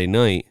Saturday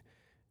night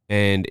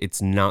and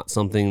it's not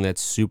something that's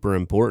super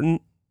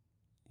important,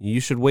 you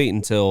should wait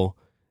until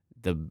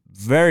the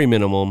very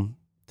minimum,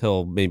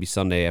 till maybe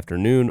Sunday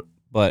afternoon,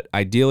 but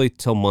ideally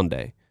till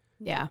Monday.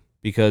 Yeah.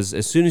 Because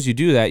as soon as you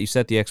do that, you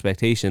set the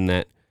expectation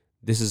that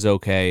this is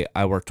okay.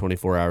 I work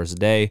 24 hours a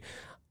day.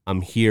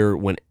 I'm here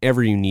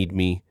whenever you need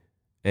me.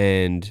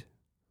 And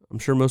I'm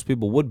sure most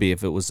people would be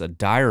if it was a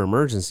dire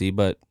emergency,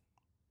 but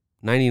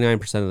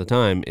 99% of the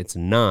time it's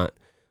not.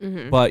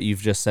 Mm-hmm. But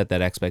you've just set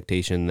that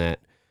expectation that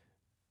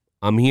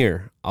I'm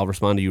here. I'll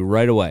respond to you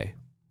right away,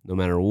 no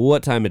matter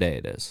what time of day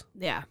it is.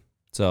 Yeah.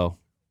 So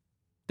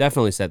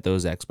definitely set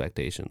those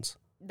expectations.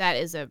 That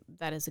is a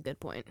good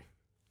point.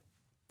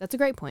 That's a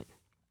great point.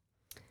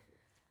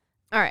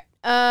 All right.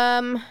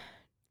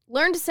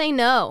 Learn to say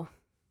no.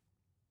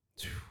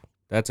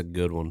 That's a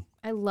good one.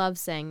 I love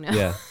saying no.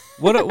 Yeah.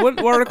 What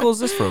article is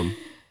this from?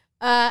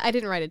 I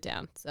didn't write it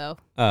down, so.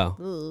 Oh.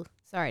 Ooh,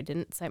 sorry, I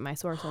didn't cite my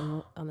source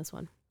on this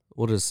one.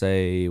 We'll just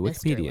say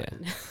Wikipedia.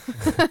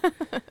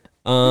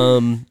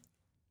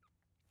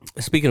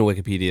 Speaking of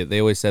Wikipedia, they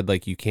always said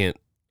like you can't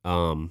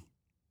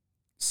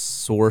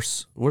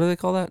source. What do they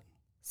call that?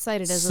 Cite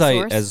it as Cite a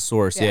source. as a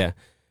source. Yeah.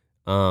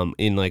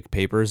 In like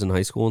papers in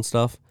high school and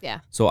stuff. Yeah.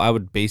 So I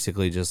would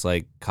basically just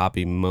like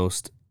copy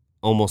most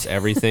almost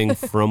everything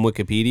from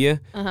Wikipedia,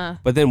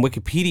 but then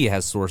Wikipedia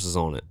has sources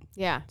on it.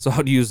 Yeah. So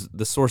I'd use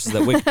the sources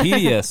that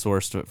Wikipedia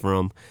sourced it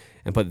from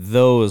and put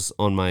those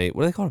on my,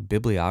 what do they call it,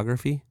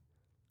 bibliography?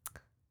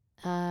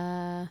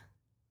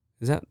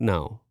 Is that,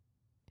 no.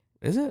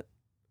 Is it?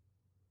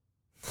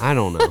 I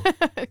don't know.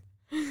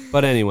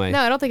 But anyway.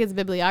 No, I don't think it's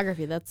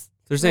bibliography. If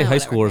there's any high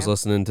schoolers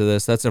listening to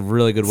this, that's a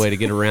really good way to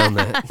get around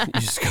that.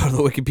 You just go to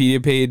the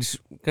Wikipedia page,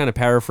 kind of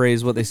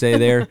paraphrase what they say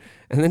there,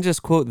 and then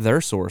just quote their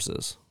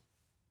sources.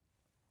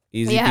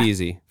 Easy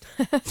peasy.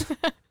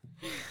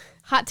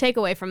 Hot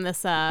takeaway from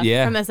this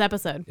from this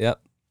episode.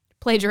 Yep.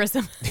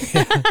 Plagiarism.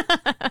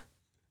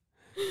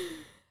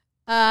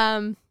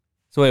 So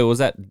wait, was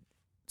that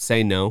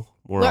say no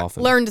more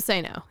often? Learn to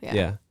say no.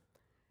 Yeah.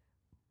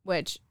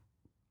 Which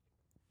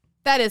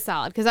that is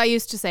solid because I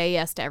used to say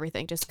yes to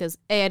everything just because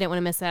I didn't want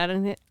to miss out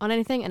on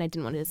anything and I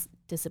didn't want to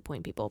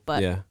disappoint people.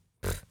 But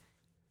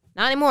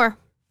not anymore.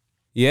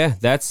 Yeah,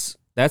 that's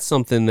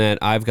something that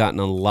I've gotten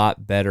a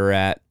lot better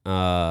at.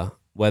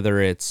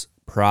 Whether it's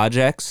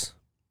projects,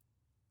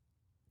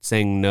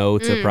 saying no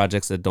to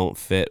projects that don't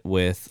fit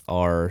with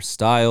our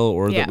style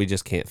or that we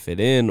just can't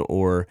fit in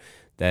or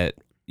that,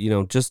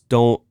 just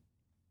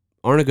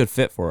aren't a good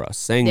fit for us.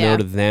 Saying no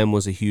to them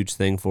was a huge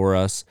thing for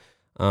us.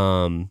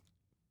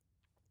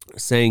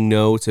 Saying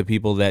no to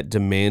people that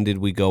demanded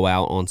we go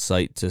out on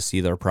site to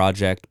see their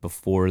project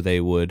before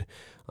they would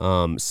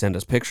send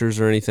us pictures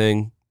or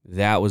anything.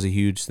 That was a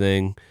huge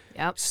thing.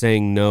 Yep.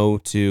 Saying no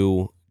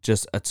to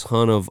just a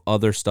ton of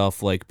other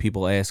stuff like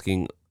people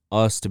asking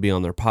us to be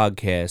on their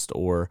podcast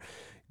or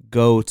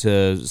go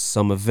to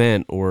some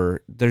event or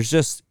there's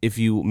just, if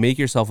you make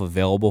yourself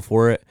available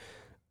for it,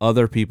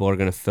 other people are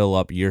going to fill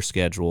up your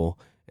schedule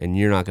and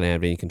you're not going to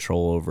have any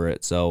control over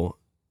it. So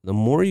the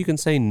more you can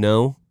say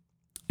no,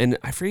 and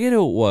I forget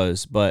who it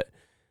was, but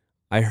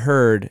I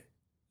heard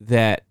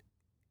them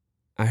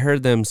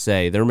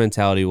say their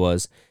mentality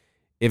was,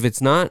 if it's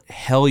not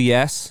hell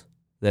yes,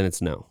 then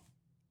it's no.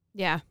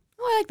 Yeah.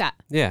 Oh, I like that.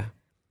 Yeah.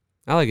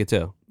 I like it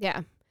too.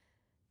 Yeah.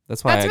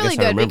 That's why That's I really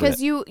guess I good remembered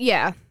because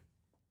it.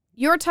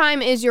 your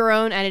time is your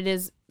own and it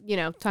is,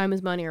 time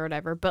is money or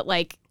whatever, but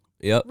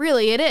Yep.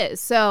 really it is.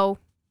 So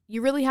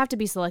you really have to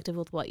be selective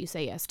with what you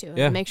say yes to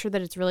Yeah. and make sure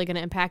that it's really going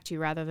to impact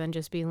you rather than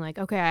just being like,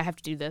 okay, I have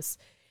to do this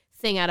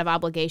thing out of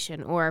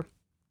obligation or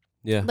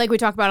like we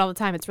talk about all the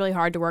time. It's really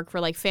hard to work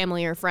for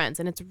family or friends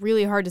and it's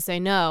really hard to say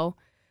no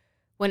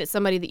when it's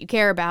somebody that you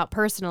care about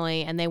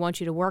personally and they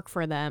want you to work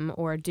for them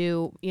or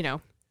do,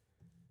 do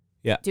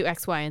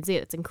X, Y, and Z.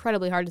 It's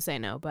incredibly hard to say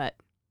no, but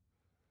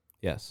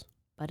yes,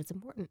 but it's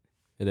important.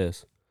 it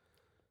is.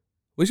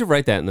 We should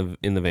write that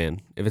in the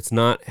van. If it's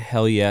not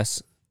hell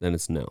yes, then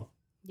it's no.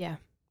 Yeah.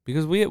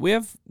 Because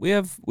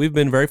we've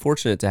been very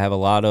fortunate to have a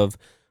lot of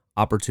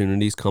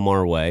opportunities come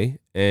our way,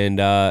 and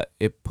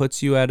it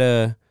puts you at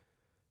a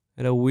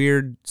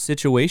weird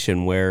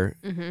situation where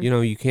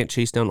you can't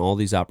chase down all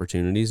these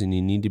opportunities, and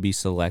you need to be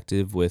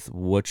selective with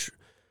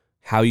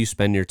how you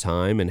spend your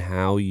time and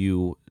how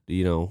you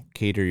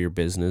cater your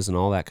business and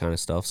all that kind of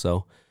stuff.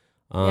 So,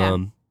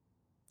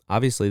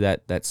 obviously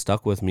that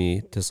stuck with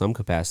me to some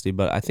capacity,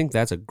 but I think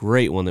that's a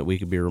great one that we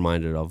could be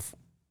reminded of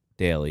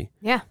daily.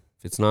 Yeah.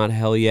 If it's not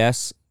hell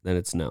yes, then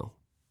it's no.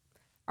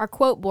 Our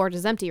quote board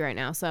is empty right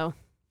now, so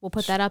we'll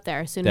put that up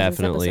there as soon as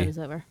this episode is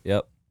over.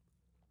 Yep.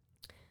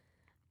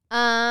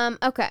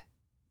 Okay.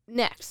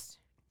 Next.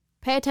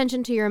 Pay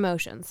attention to your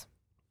emotions.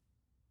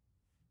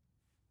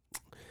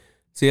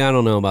 See, I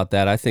don't know about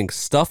that. I think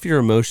stuff your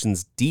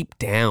emotions deep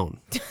down.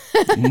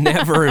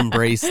 Never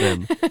embrace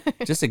them.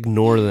 Just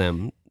ignore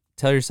them.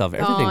 Tell yourself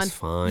everything's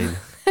fine.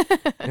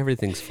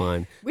 Everything's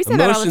fine. We say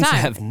that all the Emotions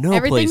time. have no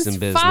place in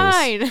business.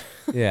 Fine.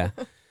 Yeah.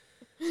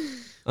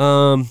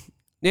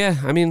 Yeah,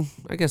 I mean,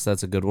 I guess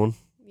that's a good one.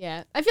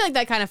 Yeah. I feel like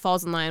that kind of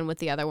falls in line with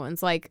the other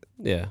ones.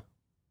 Yeah.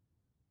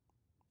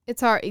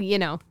 It's hard,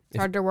 it's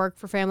hard to work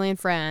for family and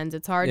friends.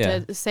 It's hard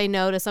to say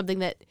no to something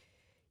that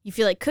you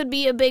feel like could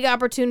be a big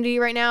opportunity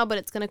right now, but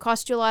it's going to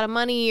cost you a lot of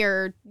money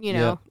or,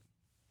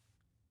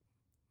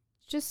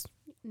 just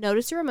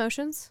notice your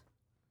emotions.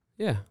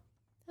 Yeah.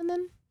 And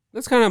then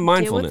that's kind of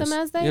mindfulness. Deal with them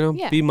as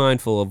they, be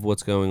mindful of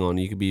what's going on.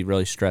 You could be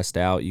really stressed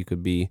out. You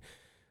could be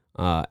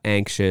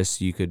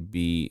anxious. You could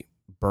be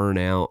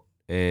burnout.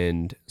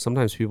 And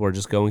sometimes people are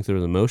just going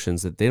through the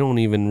motions that they don't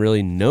even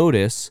really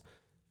notice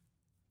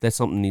that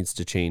something needs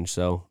to change.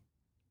 So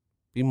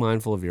be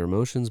mindful of your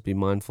emotions. Be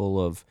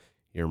mindful of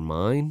your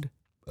mind.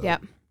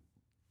 Yep.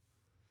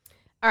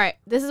 All right.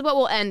 This is what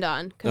we'll end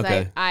on because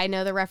Okay. I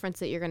know the reference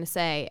that you're going to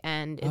say,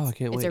 and it's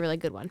wait. a really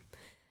good one.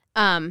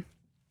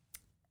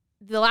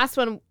 The last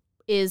one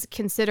is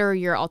consider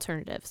your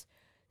alternatives.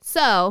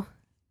 So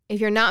if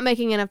you're not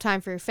making enough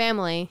time for your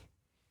family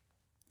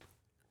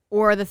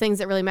or the things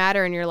that really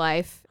matter in your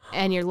life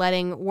and you're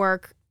letting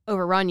work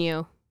overrun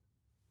you,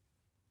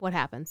 what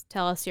happens?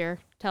 Tell us your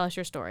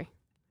story.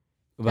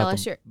 About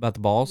the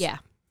balls? Yeah.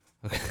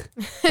 Okay.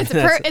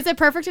 It's a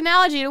perfect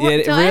analogy to Yeah,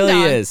 it end really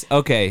on. is.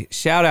 Okay,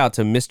 shout out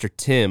to Mr.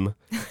 Tim.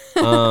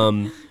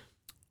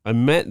 I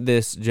met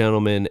this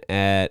gentleman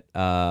at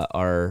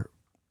our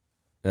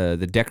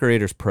the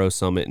Decorators Pro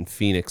Summit in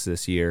Phoenix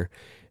this year,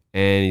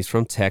 and he's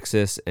from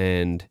Texas,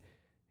 and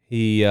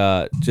he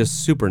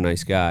just super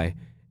nice guy.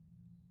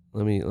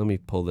 Let me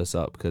pull this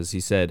up because he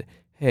said,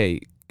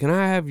 "Hey, can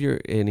I have your?"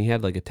 And he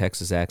had like a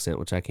Texas accent,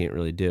 which I can't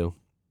really do.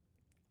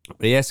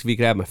 But he asked if he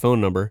could have my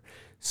phone number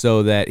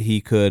so that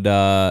he could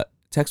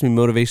text me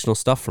motivational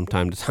stuff from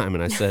time to time.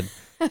 And I said,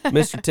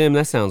 "Mr. Tim,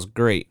 that sounds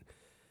great."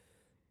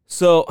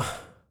 So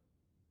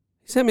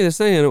he sent me this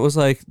thing, and it was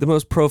like the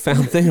most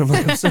profound thing. I'm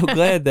like, I'm so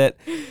glad that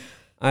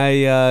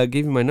I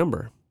gave you my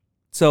number.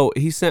 So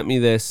he sent me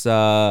this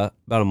about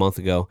a month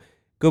ago.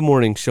 Good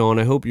morning, Sean.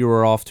 I hope you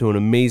were off to an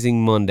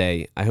amazing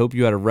Monday. I hope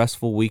you had a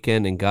restful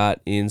weekend and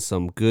got in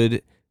some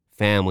good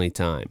family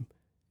time.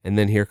 And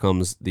then here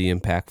comes the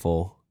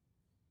impactful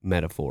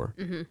metaphor.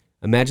 Mm-hmm.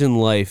 Imagine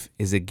life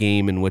is a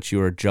game in which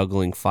you are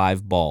juggling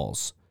 5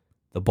 balls.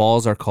 The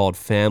balls are called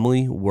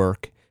family,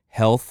 work,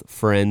 health,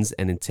 friends,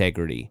 and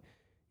integrity.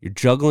 You're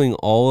juggling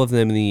all of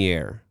them in the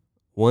air.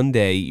 One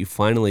day, you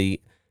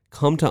finally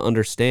come to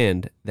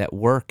understand that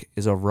work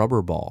is a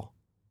rubber ball.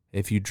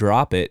 If you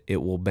drop it,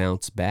 it will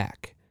bounce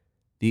back.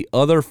 The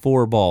other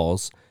 4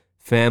 balls,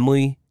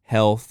 family,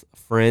 health,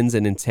 friends,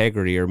 and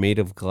integrity, are made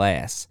of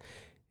glass.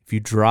 If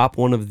you drop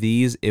one of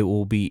these, it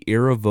will be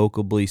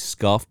irrevocably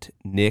scuffed,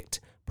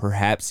 nicked,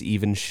 perhaps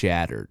even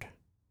shattered.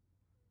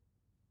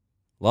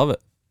 Love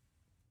it.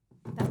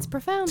 That's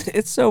profound.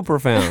 It's so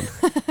profound.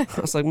 I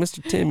was like,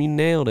 Mr. Tim, you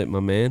nailed it, my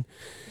man.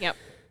 Yep.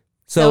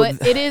 So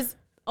it is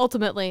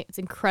ultimately, it's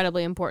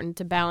incredibly important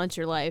to balance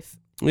your life.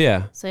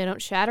 Yeah. So you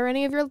don't shatter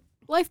any of your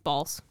life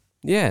balls.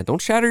 Yeah,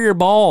 don't shatter your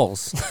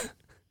balls.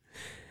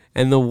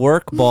 And the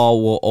work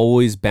ball will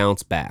always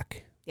bounce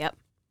back. Yep.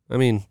 I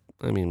mean,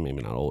 maybe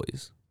not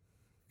always.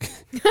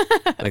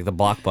 Like the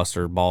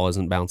Blockbuster ball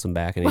isn't bouncing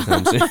back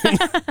anytime soon.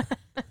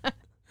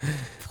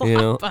 You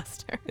know?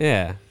 Blockbuster.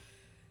 Yeah.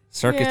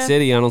 Circuit Yeah.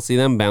 City, I don't see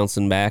them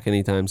bouncing back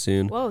anytime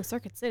soon. Whoa,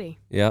 Circuit City.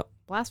 Yep.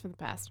 Blast from the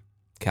past.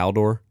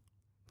 Caldor.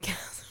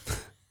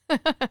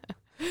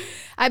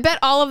 I bet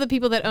all of the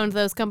people that owned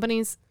those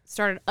companies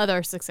started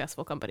other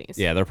successful companies.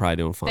 Yeah, they're probably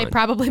doing fine. They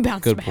probably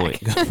bounced Good back.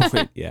 point. Good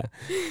point. Yeah.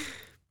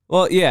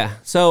 Well, yeah.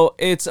 So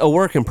it's a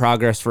work in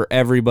progress for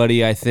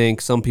everybody. I think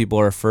some people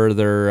are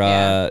further,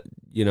 are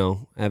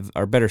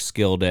better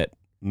skilled at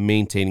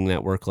maintaining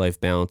that work-life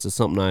balance. It's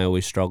something I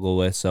always struggle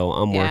with. So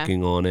I'm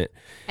working on it.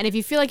 And if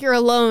you feel like you're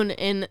alone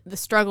in the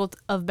struggle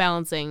of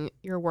balancing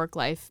your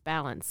work-life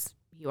balance,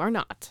 you are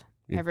not.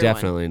 You're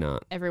definitely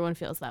not. Everyone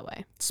feels that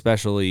way.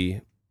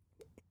 Especially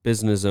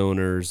business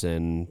owners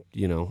and,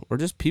 or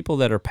just people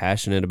that are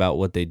passionate about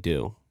what they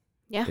do.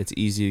 Yeah. It's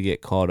easy to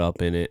get caught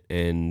up in it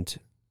and,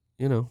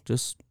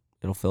 just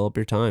it'll fill up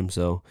your time.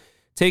 So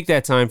take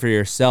that time for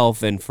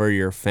yourself and for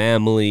your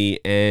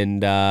family.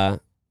 And I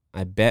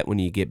bet when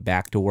you get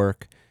back to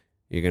work,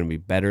 you're going to be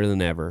better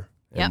than ever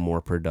and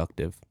more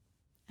productive.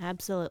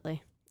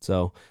 Absolutely.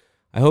 So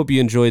I hope you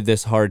enjoyed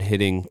this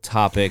hard-hitting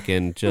topic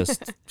and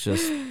just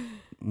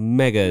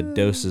mega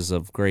doses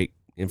of great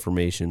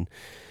information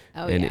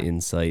and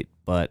insight.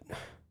 But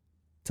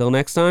till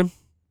next time,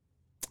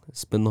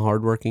 it's been the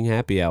Hardworking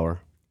Happy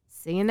Hour.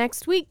 See you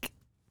next week.